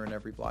Awakener in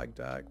every black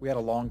deck. We had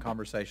a long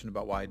conversation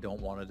about why I don't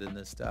want it in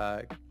this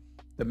deck.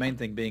 The main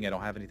thing being I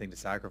don't have anything to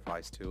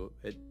sacrifice to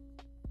it.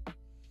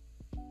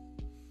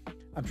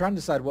 I'm trying to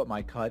decide what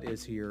my cut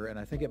is here, and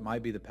I think it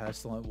might be the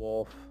Pestilent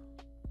Wolf.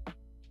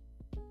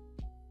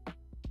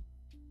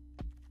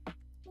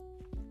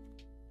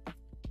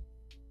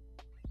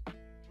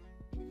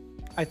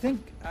 I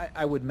think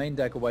I would main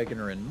deck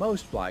Awakener in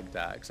most black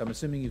decks. I'm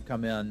assuming you've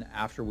come in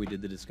after we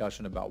did the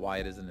discussion about why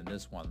it isn't in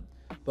this one.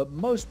 But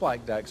most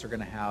black decks are going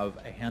to have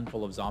a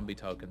handful of zombie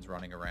tokens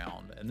running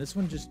around, and this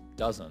one just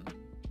doesn't.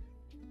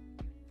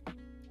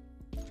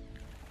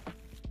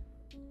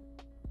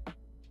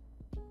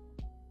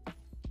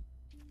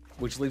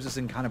 Which leaves us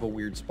in kind of a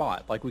weird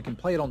spot. Like, we can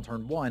play it on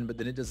turn 1, but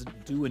then it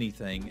doesn't do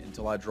anything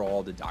until I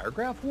draw the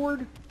Diregraph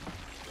Ward?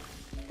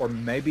 Or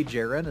maybe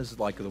Jaren is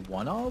like the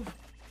one of?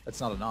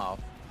 That's not enough.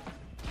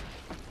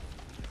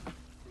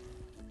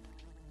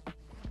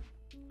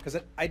 Because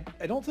I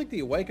don't think the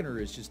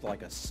Awakener is just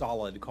like a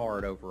solid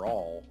card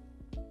overall.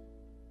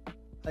 I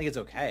think it's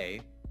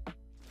okay.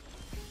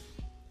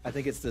 I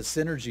think it's the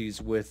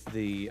synergies with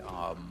the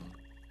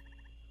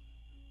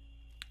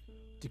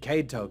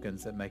Decayed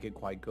tokens that make it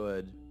quite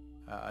good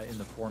in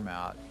the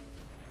format.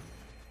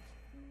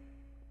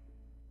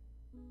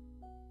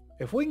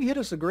 If we can hit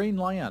us a green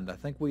land, I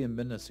think we in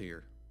business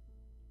here.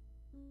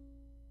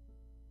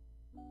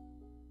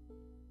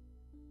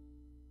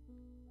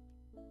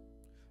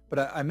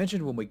 But I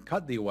mentioned when we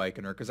cut the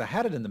Awakener, because I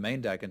had it in the main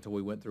deck until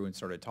we went through and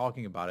started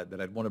talking about it, that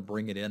I'd want to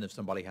bring it in if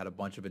somebody had a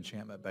bunch of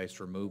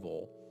enchantment-based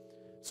removal.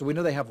 So we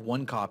know they have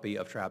one copy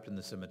of Trapped in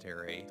the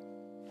Cemetery.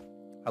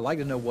 I'd like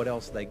to know what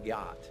else they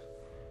got.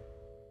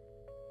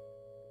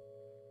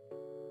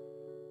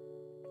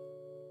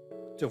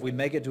 So if we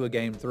make it to a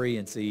game 3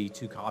 and see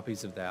 2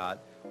 copies of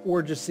that,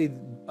 or just see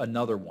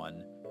another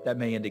one, that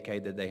may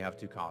indicate that they have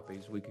 2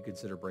 copies. We could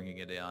consider bringing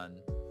it in.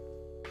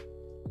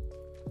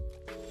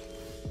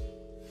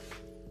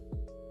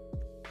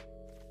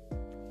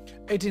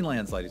 $18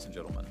 lands, ladies and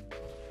gentlemen.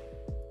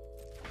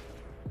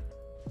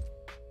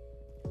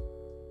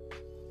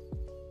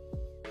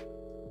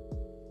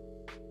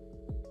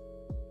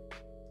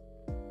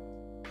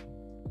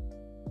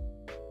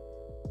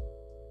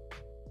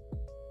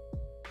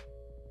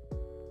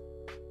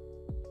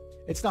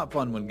 It's not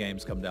fun when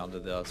games come down to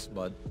this,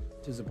 but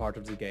 'tis a part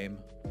of the game.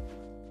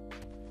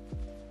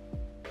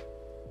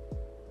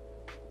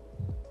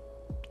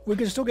 We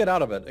can still get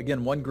out of it.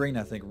 Again, 1 green,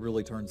 I think,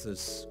 really turns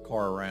this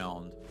car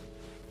around.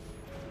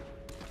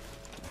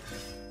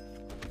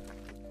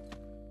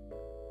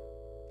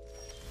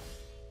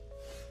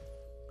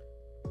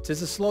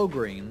 Tis a slow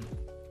green,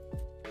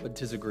 but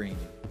tis a green.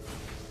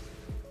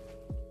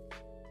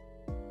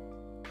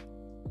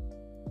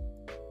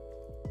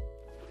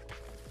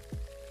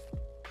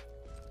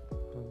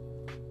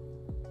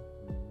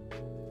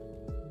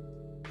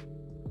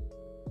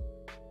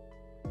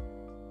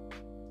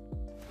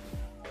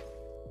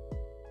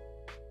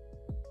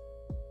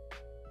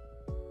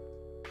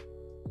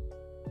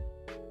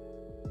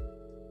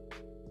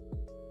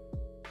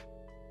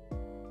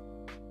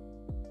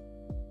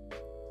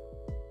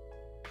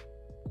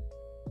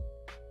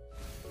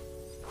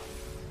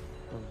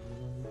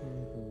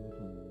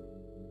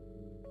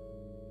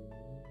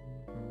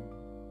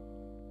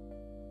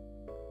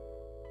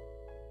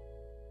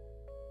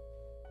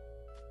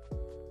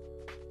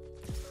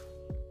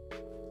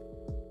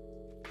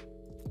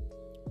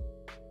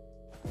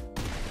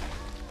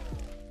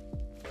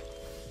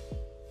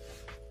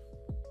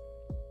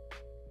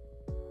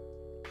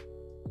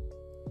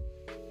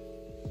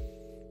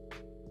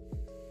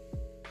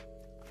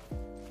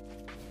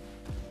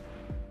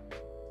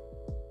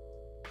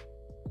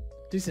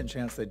 Decent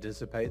chance they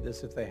dissipate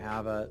this if they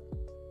have it.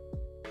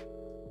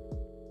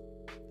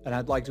 And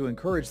I'd like to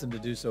encourage them to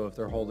do so if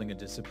they're holding a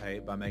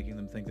dissipate by making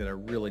them think that I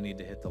really need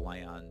to hit the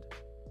land.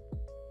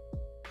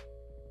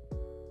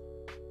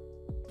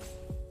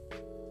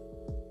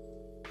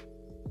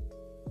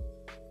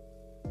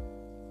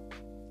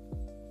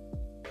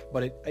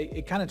 But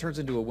it kind of turns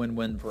into a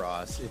win-win for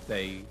us if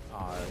they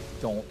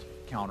don't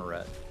counter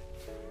it.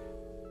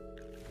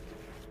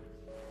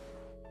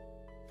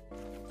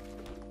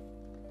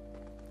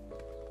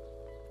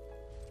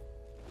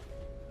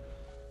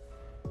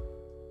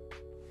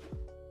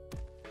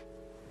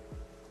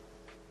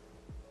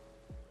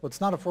 Well, it's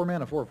not a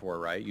 4-mana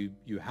 4/4, right?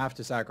 You have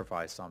to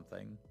sacrifice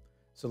something.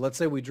 So let's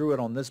say we drew it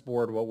on this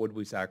board. What would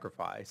we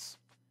sacrifice?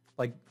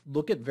 Like,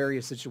 look at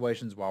various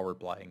situations while we're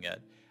playing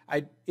it.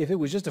 If it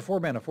was just a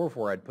 4-mana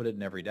 4/4, I'd put it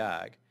in every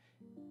deck.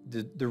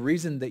 The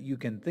reason that you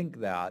can think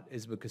that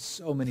is because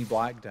so many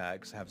black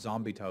decks have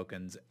zombie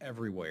tokens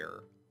everywhere.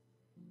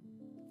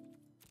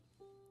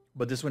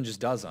 But this one just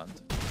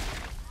doesn't.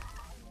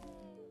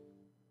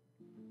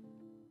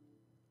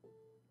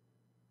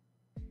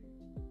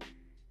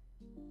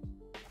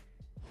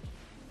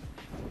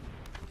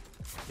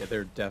 Yeah,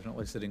 they're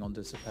definitely sitting on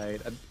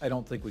Dissipate. I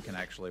don't think we can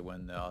actually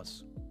win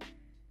this.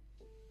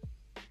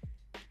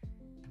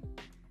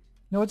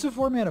 No, it's a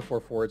 4-mana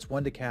 4/4. It's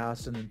 1 to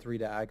cast and then 3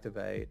 to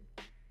activate.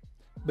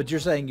 But you're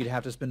saying you'd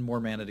have to spend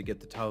more mana to get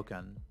the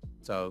token.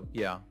 So,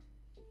 yeah.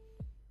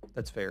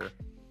 That's fair.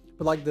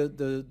 But like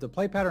the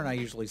play pattern I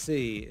usually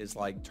see is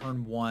like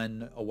turn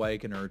 1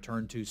 Awakener,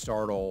 turn 2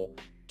 Startle,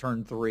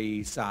 turn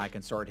 3 Sack,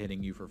 and start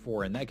hitting you for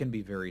 4. And that can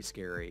be very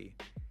scary.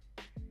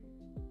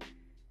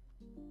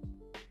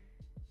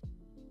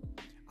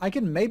 I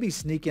can maybe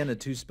sneak in a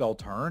 2-spell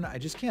turn. I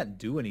just can't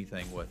do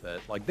anything with it.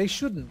 Like, they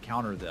shouldn't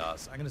counter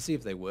this. I'm going to see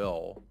if they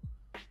will.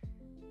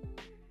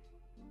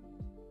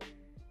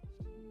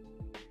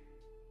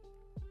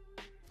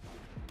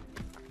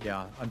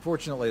 Yeah,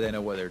 unfortunately, they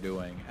know what they're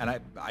doing.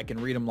 And I can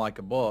read them like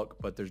a book,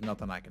 but there's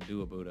nothing I can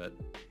do about it.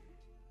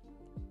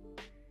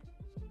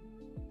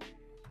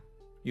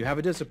 You have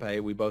a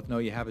Dissipate. We both know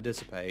you have a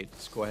Dissipate.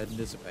 Just go ahead and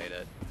dissipate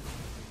it.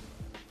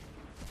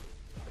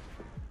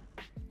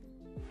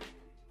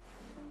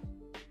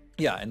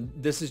 Yeah, and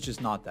this is just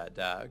not that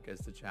deck as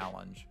the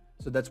challenge.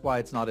 So that's why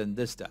it's not in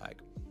this deck.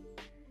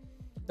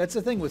 That's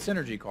the thing with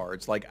synergy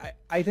cards. Like,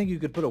 I think you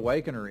could put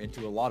Awakener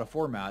into a lot of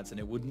formats and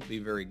it wouldn't be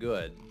very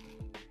good.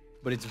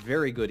 But it's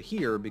very good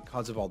here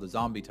because of all the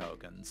zombie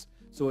tokens.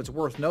 So it's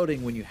worth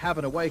noting when you have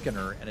an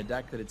Awakener in a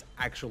deck that it's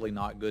actually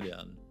not good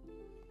in.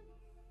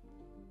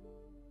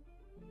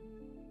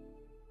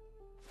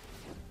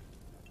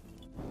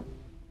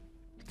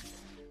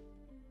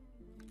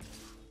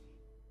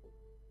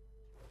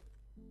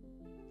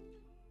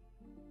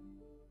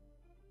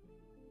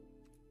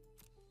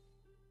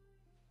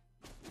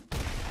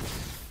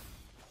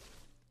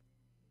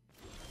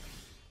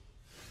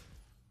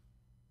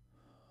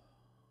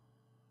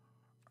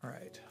 All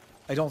right.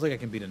 I don't think I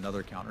can beat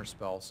another counter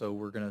spell, so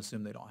we're going to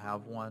assume they don't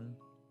have one.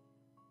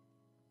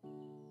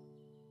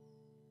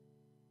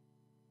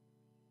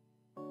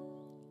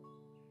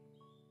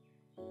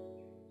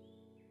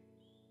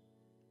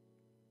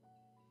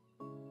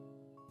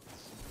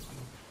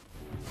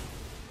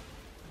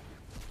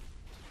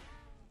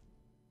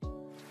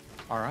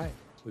 All right.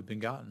 We've been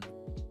gotten.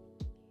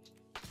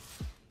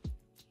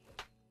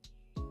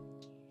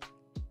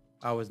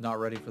 I was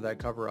not ready for that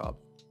cover up.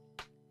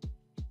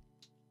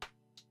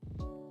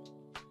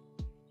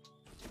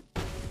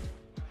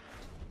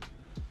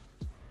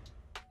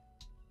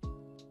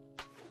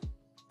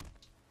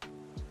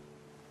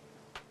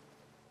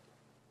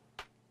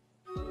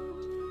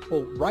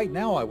 Well, right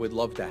now I would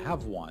love to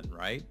have one,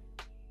 right?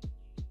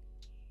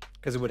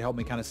 Because it would help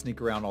me kind of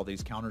sneak around all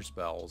these counter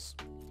spells.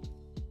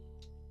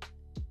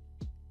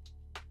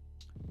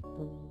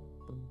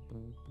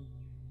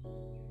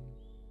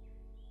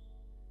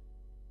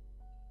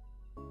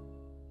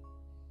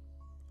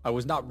 I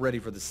was not ready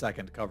for the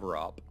second cover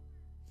up.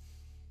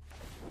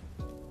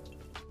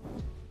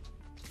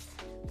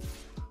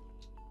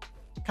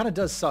 Kind of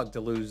does suck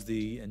to lose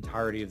the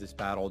entirety of this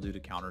battle due to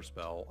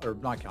counterspell, or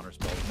not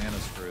counterspell, mana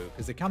screw,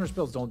 because the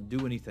counterspells don't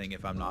do anything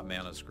if I'm not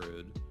mana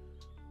screwed.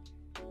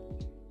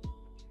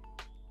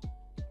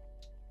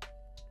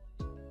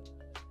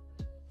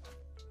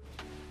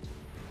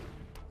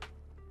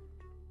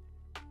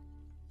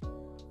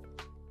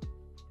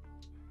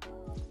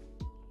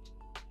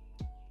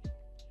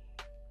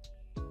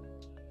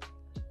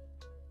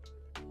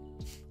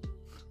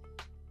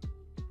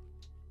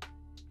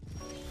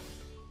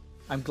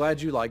 I'm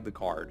glad you like the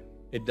card.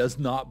 It does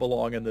not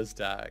belong in this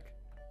deck.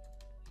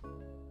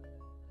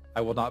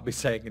 I will not be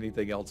saying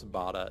anything else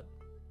about it.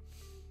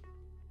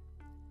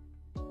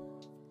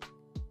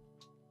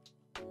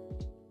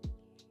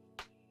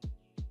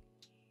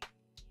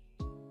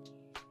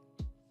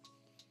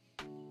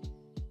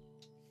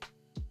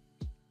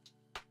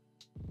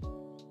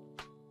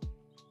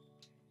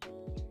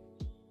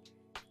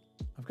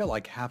 I've got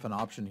like half an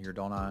option here,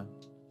 don't I?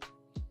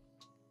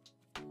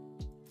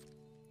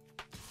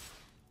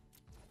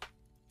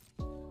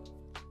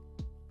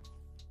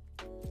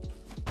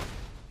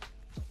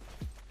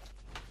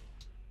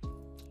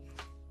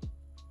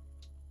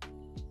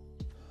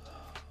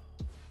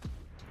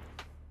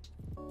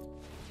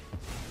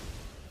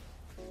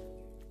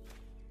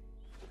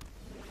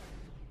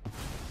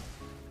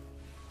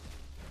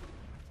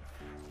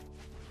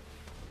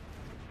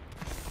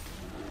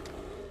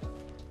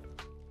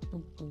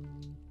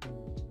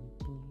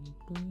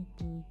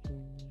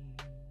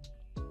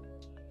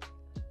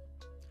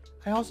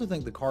 I also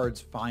think the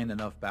card's fine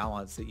enough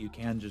balance that you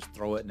can just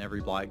throw it in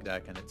every black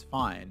deck and it's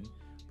fine,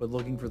 but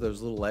looking for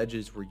those little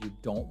edges where you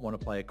don't want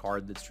to play a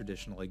card that's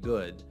traditionally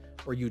good,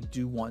 or you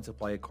do want to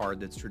play a card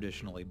that's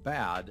traditionally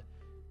bad,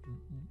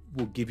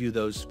 will give you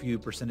those few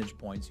percentage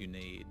points you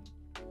need.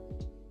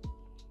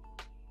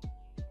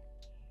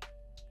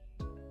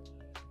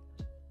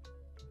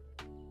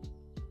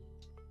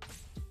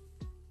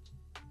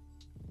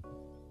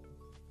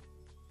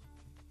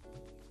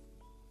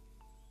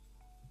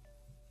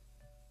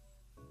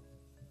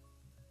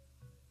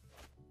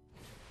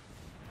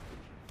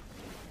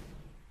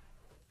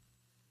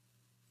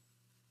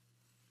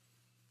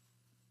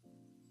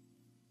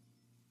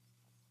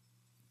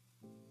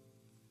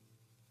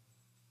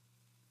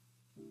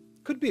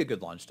 Could be a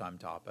good lunchtime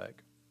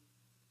topic.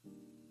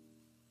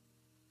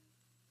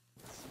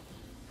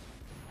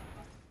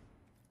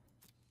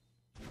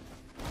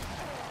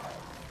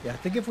 Yeah, I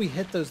think if we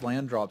hit those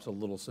land drops a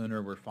little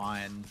sooner, we're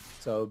fine.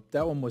 So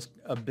that one was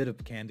a bit of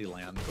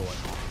Candyland going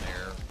on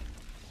there.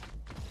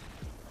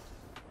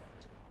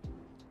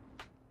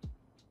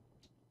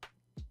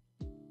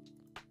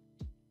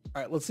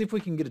 All right, let's see if we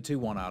can get a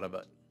 2-1 out of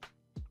it.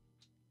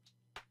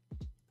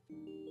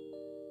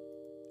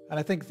 And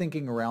I think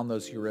thinking around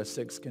those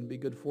heuristics can be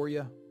good for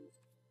you.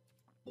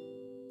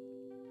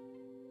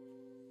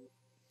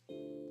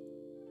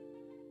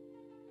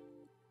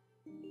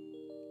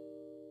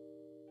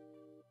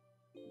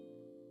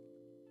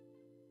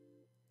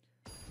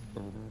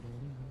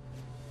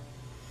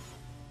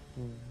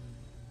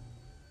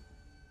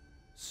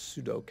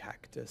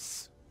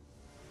 Pseudo-cactus.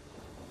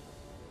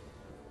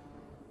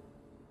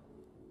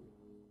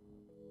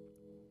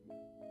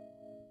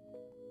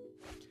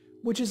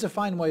 Which is a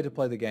fine way to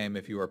play the game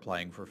if you are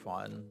playing for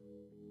fun.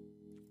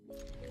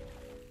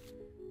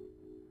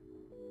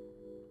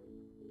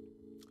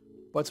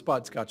 What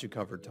spot's got you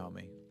covered,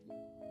 Tommy?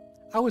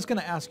 I was going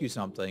to ask you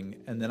something,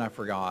 and then I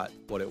forgot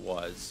what it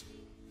was.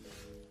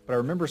 But I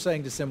remember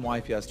saying to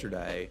SimWife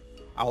yesterday,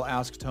 I'll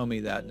ask Tommy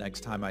that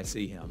next time I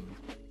see him.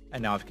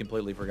 And now I've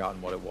completely forgotten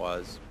what it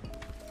was.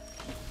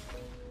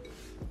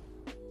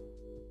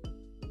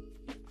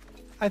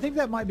 I think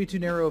that might be too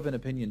narrow of an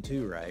opinion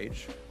too,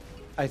 Rage.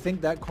 I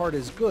think that card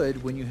is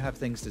good when you have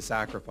things to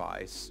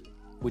sacrifice,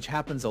 which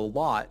happens a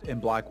lot in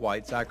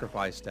black-white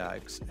sacrifice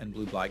decks and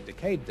blue-black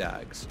decayed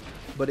decks,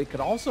 but it could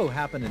also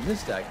happen in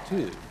this deck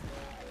too.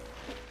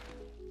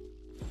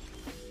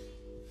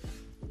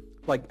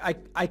 Like,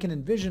 I can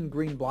envision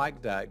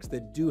green-black decks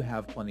that do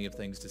have plenty of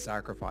things to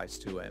sacrifice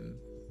to him.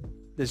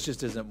 This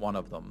just isn't one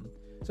of them.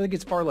 So I think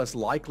it's far less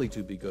likely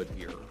to be good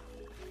here.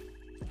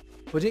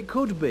 But it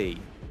could be,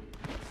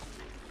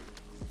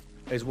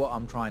 is what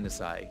I'm trying to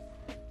say.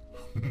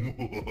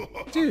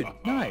 Dude,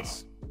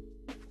 nice.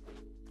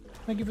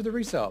 Thank you for the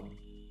resub.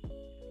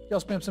 Y'all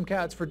spam some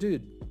cats for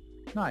dude.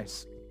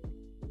 Nice.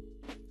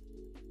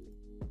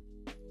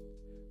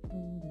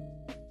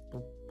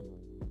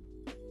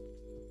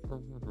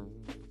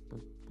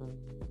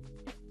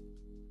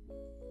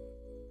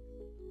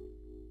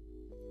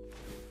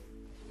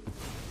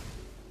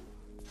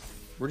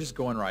 We're just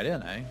going right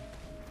in, eh?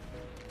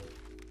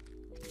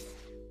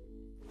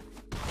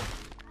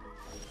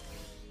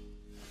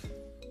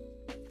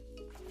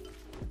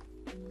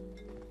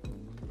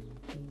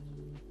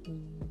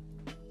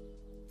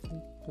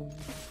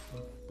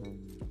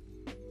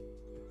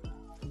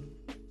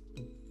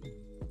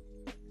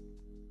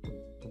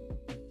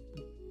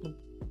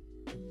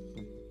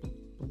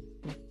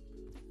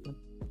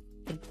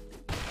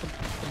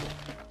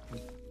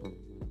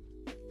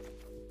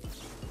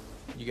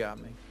 You got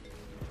me.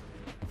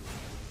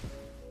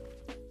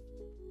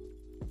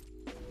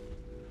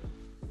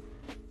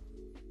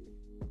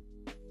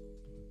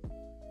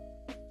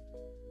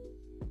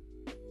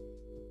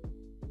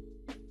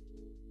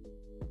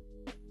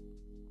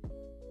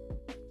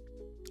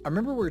 I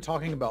remember we were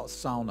talking about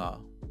sauna.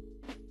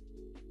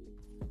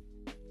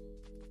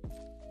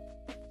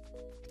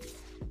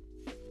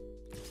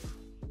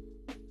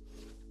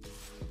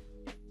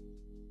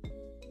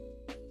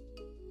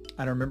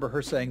 And I remember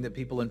her saying that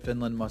people in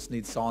Finland must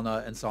need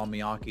sauna and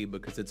salmiakki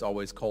because it's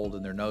always cold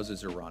and their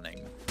noses are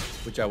running.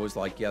 Which I was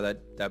like, yeah,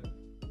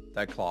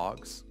 that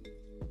clogs.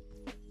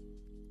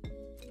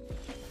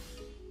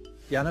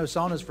 Yeah, no,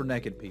 sauna's for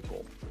naked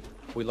people.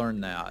 We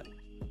learned that.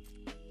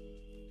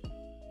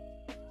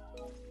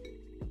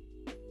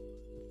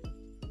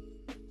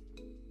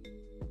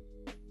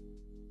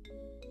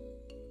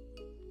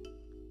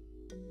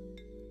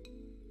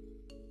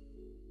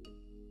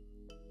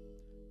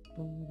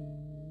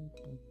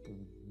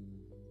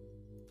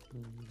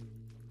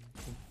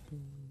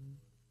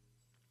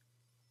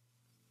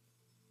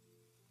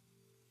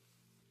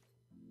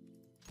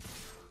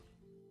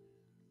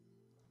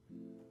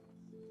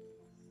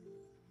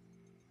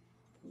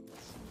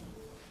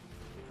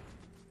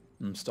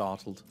 I'm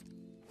startled.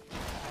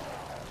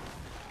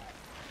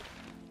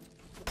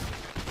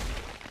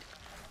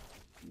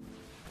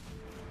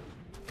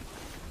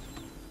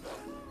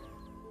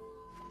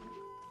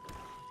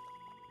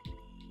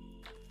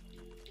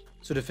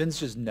 So do Finns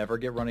just never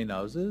get runny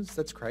noses?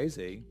 That's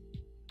crazy.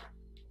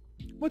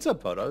 What's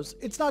up, Photos?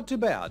 It's not too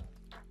bad.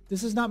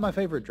 This is not my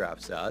favorite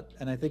draft set,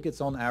 and I think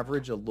it's on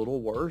average a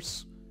little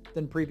worse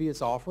than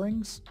previous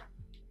offerings.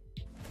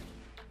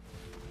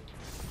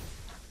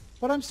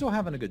 But I'm still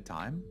having a good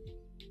time.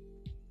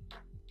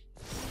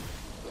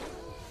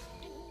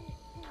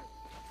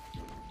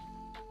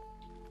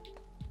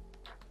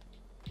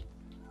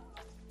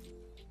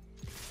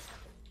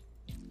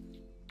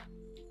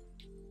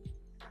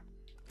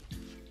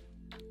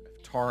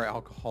 If tar,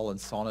 alcohol, and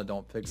sauna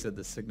don't fix it,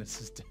 the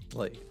sickness is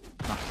deadly.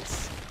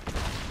 Nice.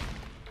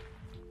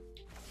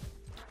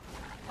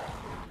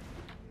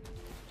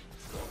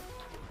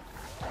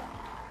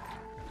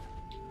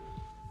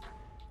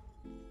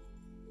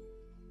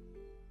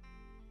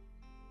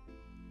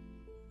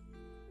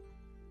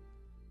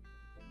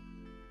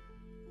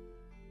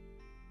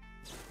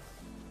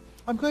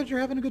 I'm glad you're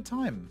having a good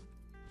time.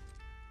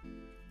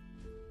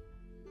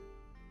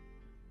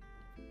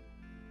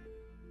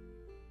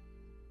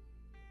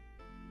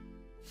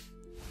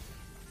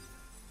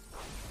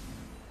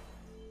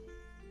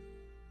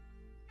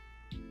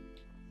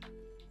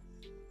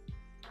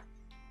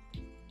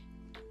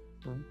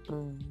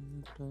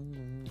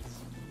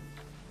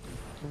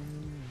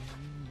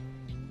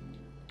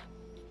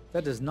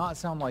 That does not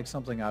sound like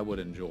something I would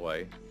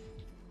enjoy.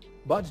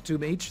 But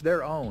to each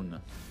their own.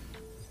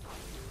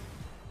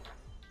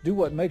 Do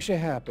what makes you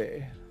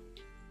happy.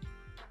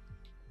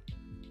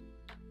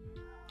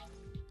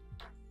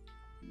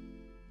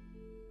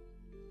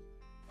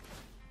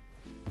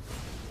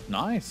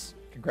 Nice.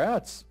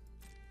 Congrats.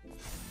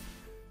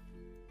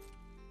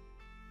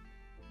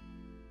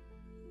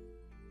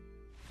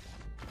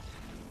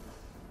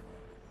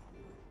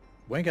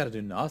 We ain't got to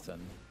do nothing.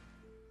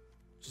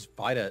 Just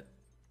fight it.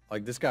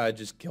 Like, this guy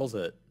just kills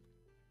it.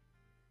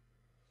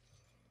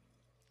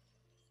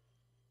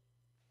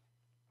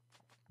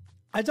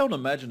 I don't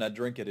imagine I'd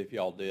drink it if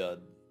y'all did.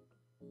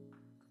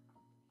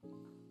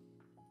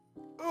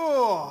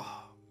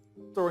 Oh,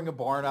 throwing a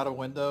barn out a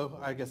window.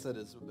 I guess that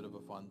is a bit of a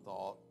fun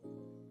thought.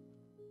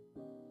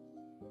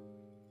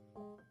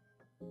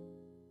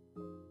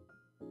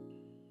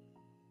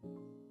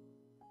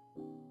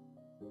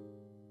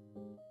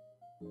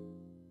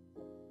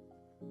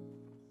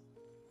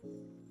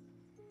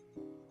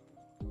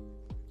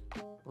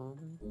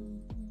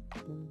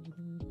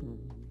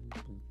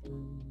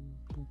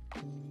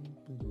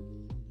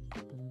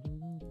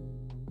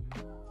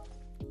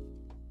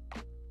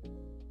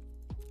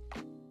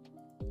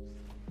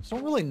 I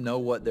don't really know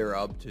what they're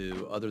up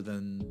to other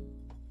than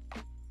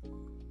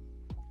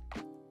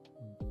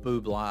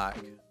Boo Black.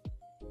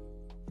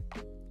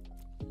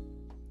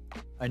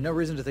 I have no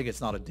reason to think it's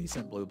not a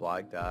decent Blue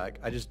Black deck.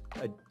 I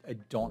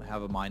don't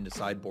have a mind to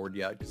sideboard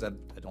yet because I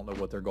don't know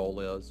what their goal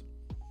is.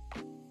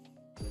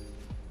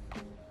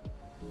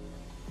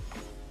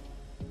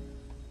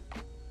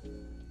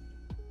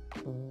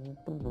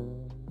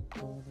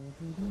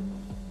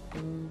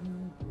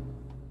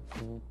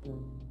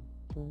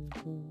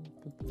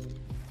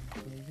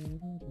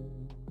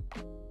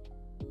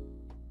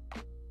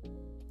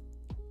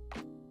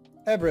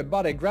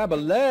 Everybody grab a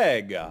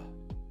leg!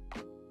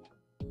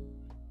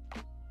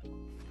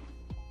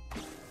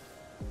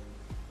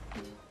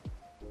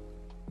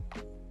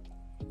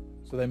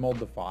 So they mulled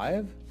the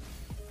 5?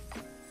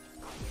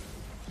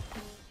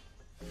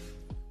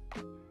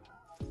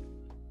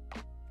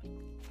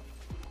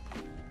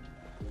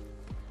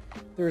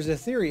 There's a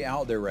theory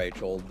out there,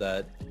 Rachel,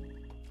 that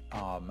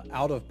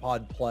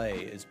out-of-pod play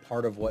is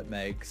part of what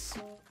makes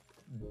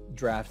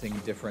drafting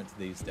different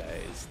these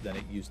days than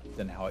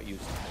how it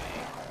used to be.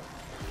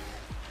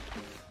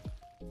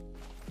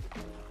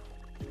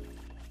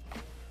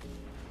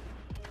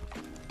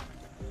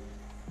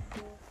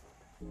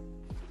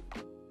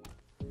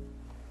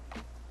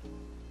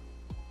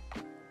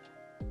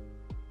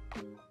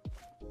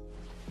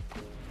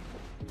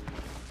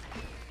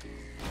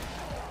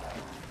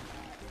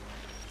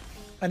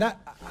 And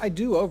I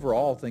do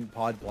overall think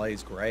pod play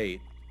is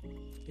great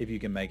if you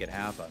can make it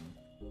happen.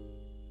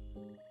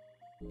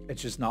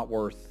 It's just not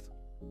worth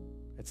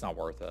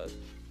it.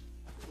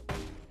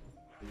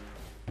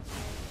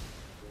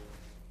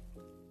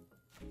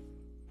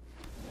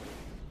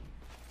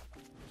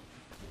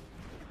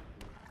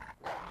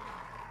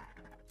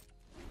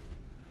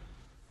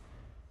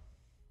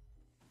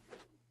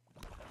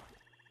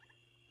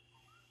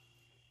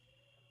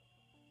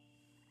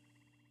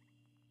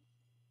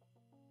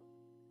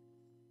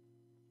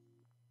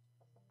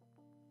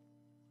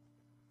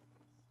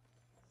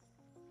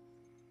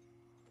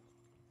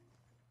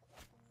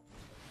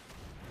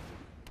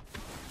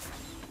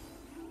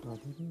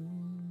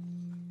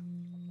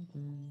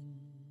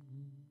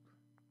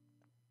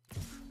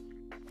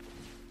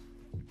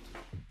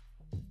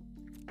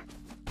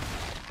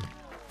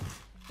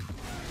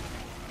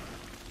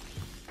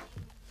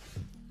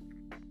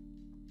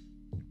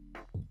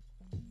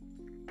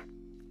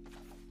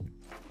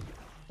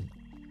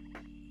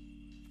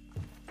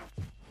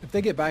 If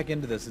they get back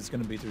into this, it's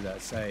going to be through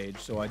that sage,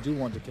 so I do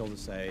want to kill the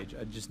sage.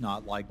 I'd just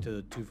not like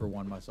to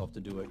 2-for-1 myself to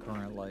do it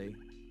currently.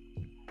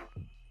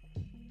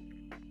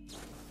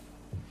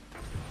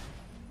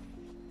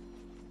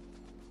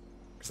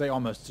 Because they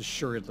almost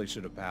assuredly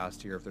should have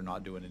passed here if they're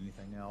not doing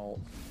anything else.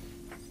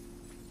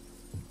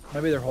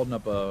 Maybe they're holding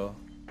up a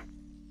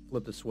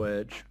flip the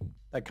switch.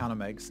 That kind of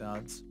makes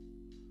sense.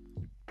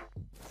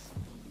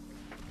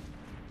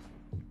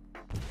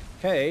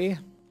 Okay.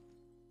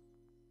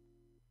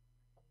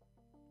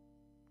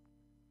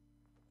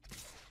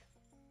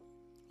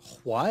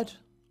 What?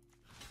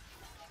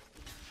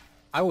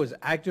 I was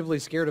actively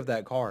scared of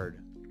that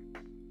card.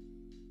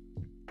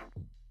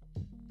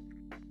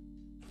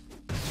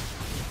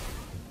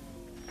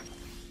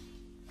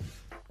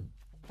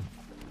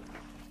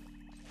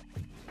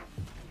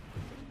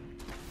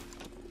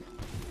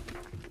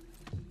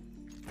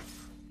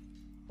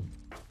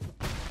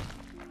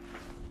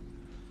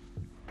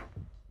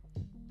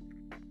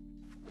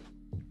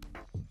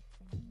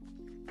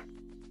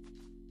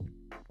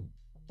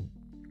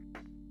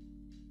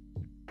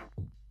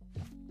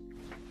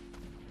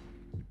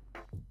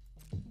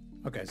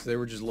 Okay, so they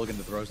were just looking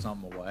to throw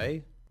something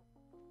away?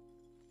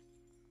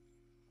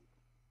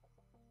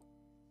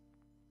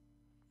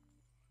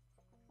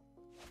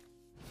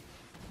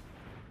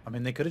 I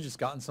mean, they could have just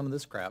gotten some of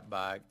this crap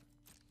back.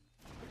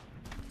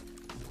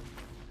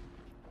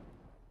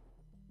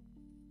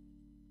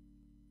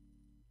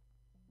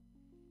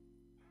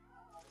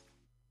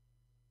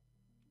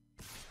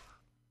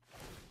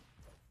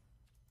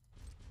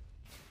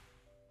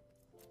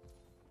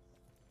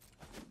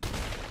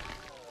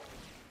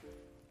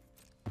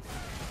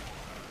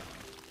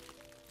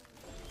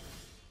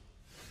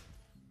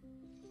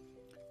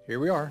 Here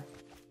we are.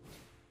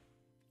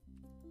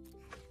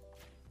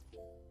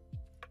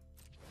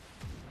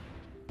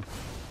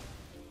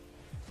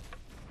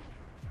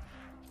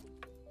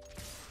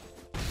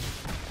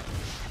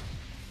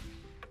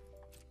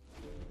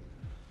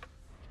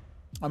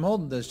 I'm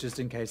holding this just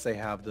in case they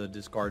have the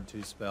discard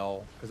 2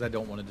 spell, because I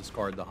don't want to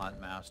discard the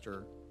Hunt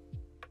Master.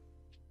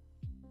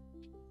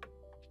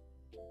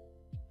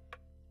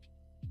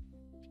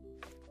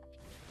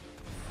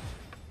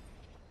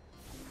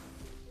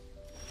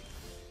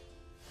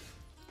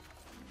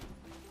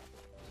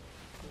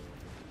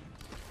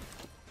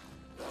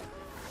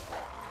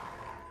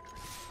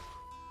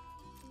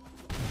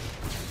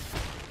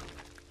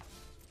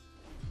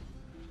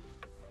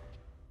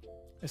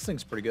 This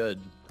thing's pretty good.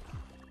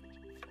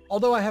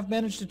 Although I have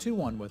managed to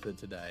 2-1 with it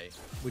today,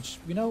 which,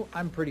 you know,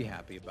 I'm pretty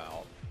happy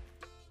about.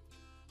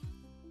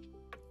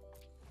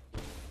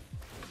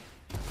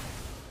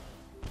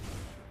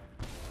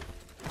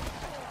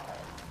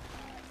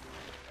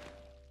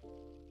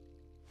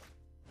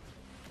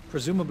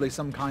 Presumably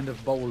some kind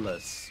of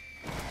bolus.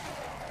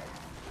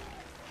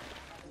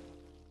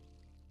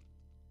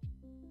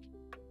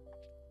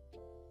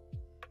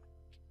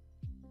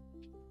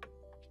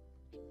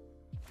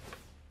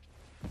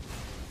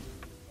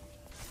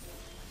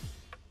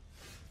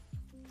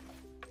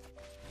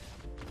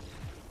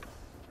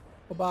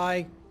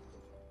 Bye-bye.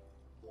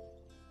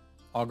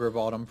 Augur of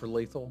Autumn for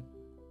lethal.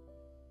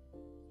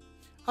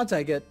 I'll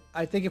take it.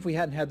 I think if we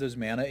hadn't had those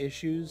mana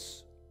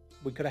issues,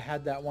 we could have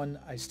had that one.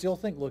 I still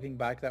think looking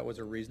back that was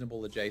a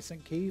reasonable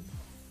adjacent keep.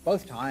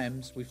 Both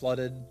times we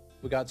flooded,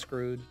 we got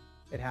screwed.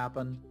 It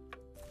happened.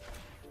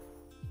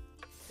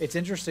 It's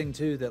interesting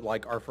too that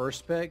like our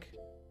first pick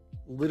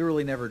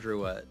literally never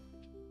drew it.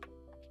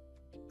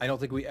 I don't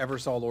think we ever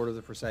saw Lord of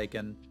the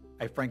Forsaken.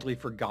 I frankly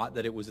forgot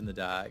that it was in the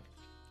deck.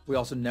 We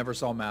also never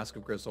saw Mask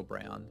of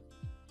Gristlebrand.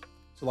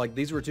 So like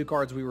these were 2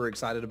 cards we were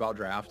excited about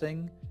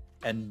drafting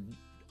and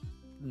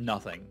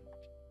nothing.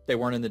 They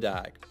weren't in the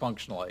deck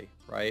functionally,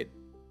 right?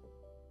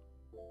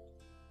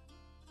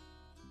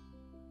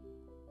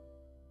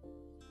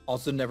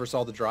 Also never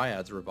saw the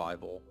Dryads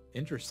revival.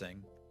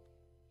 Interesting.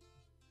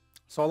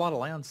 Saw a lot of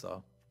lands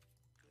though.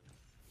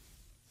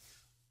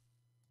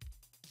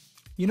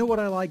 You know what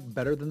I like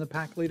better than the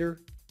pack leader?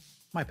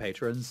 My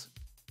patrons.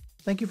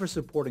 Thank you for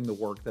supporting the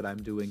work that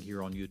I'm doing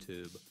here on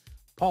YouTube.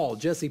 Paul,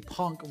 Jesse,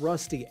 Punk,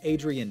 Rusty,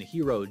 Adrian,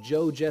 Hero,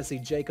 Joe, Jesse,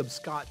 Jacob,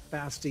 Scott,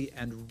 Fasty,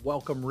 and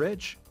Welcome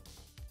Rich.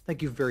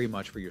 Thank you very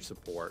much for your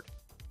support.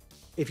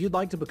 If you'd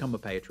like to become a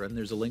patron,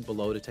 there's a link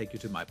below to take you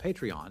to my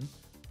Patreon.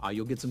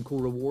 You'll get some cool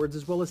rewards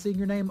as well as seeing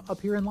your name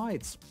up here in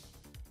lights.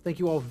 Thank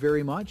you all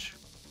very much.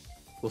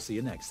 We'll see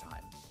you next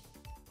time.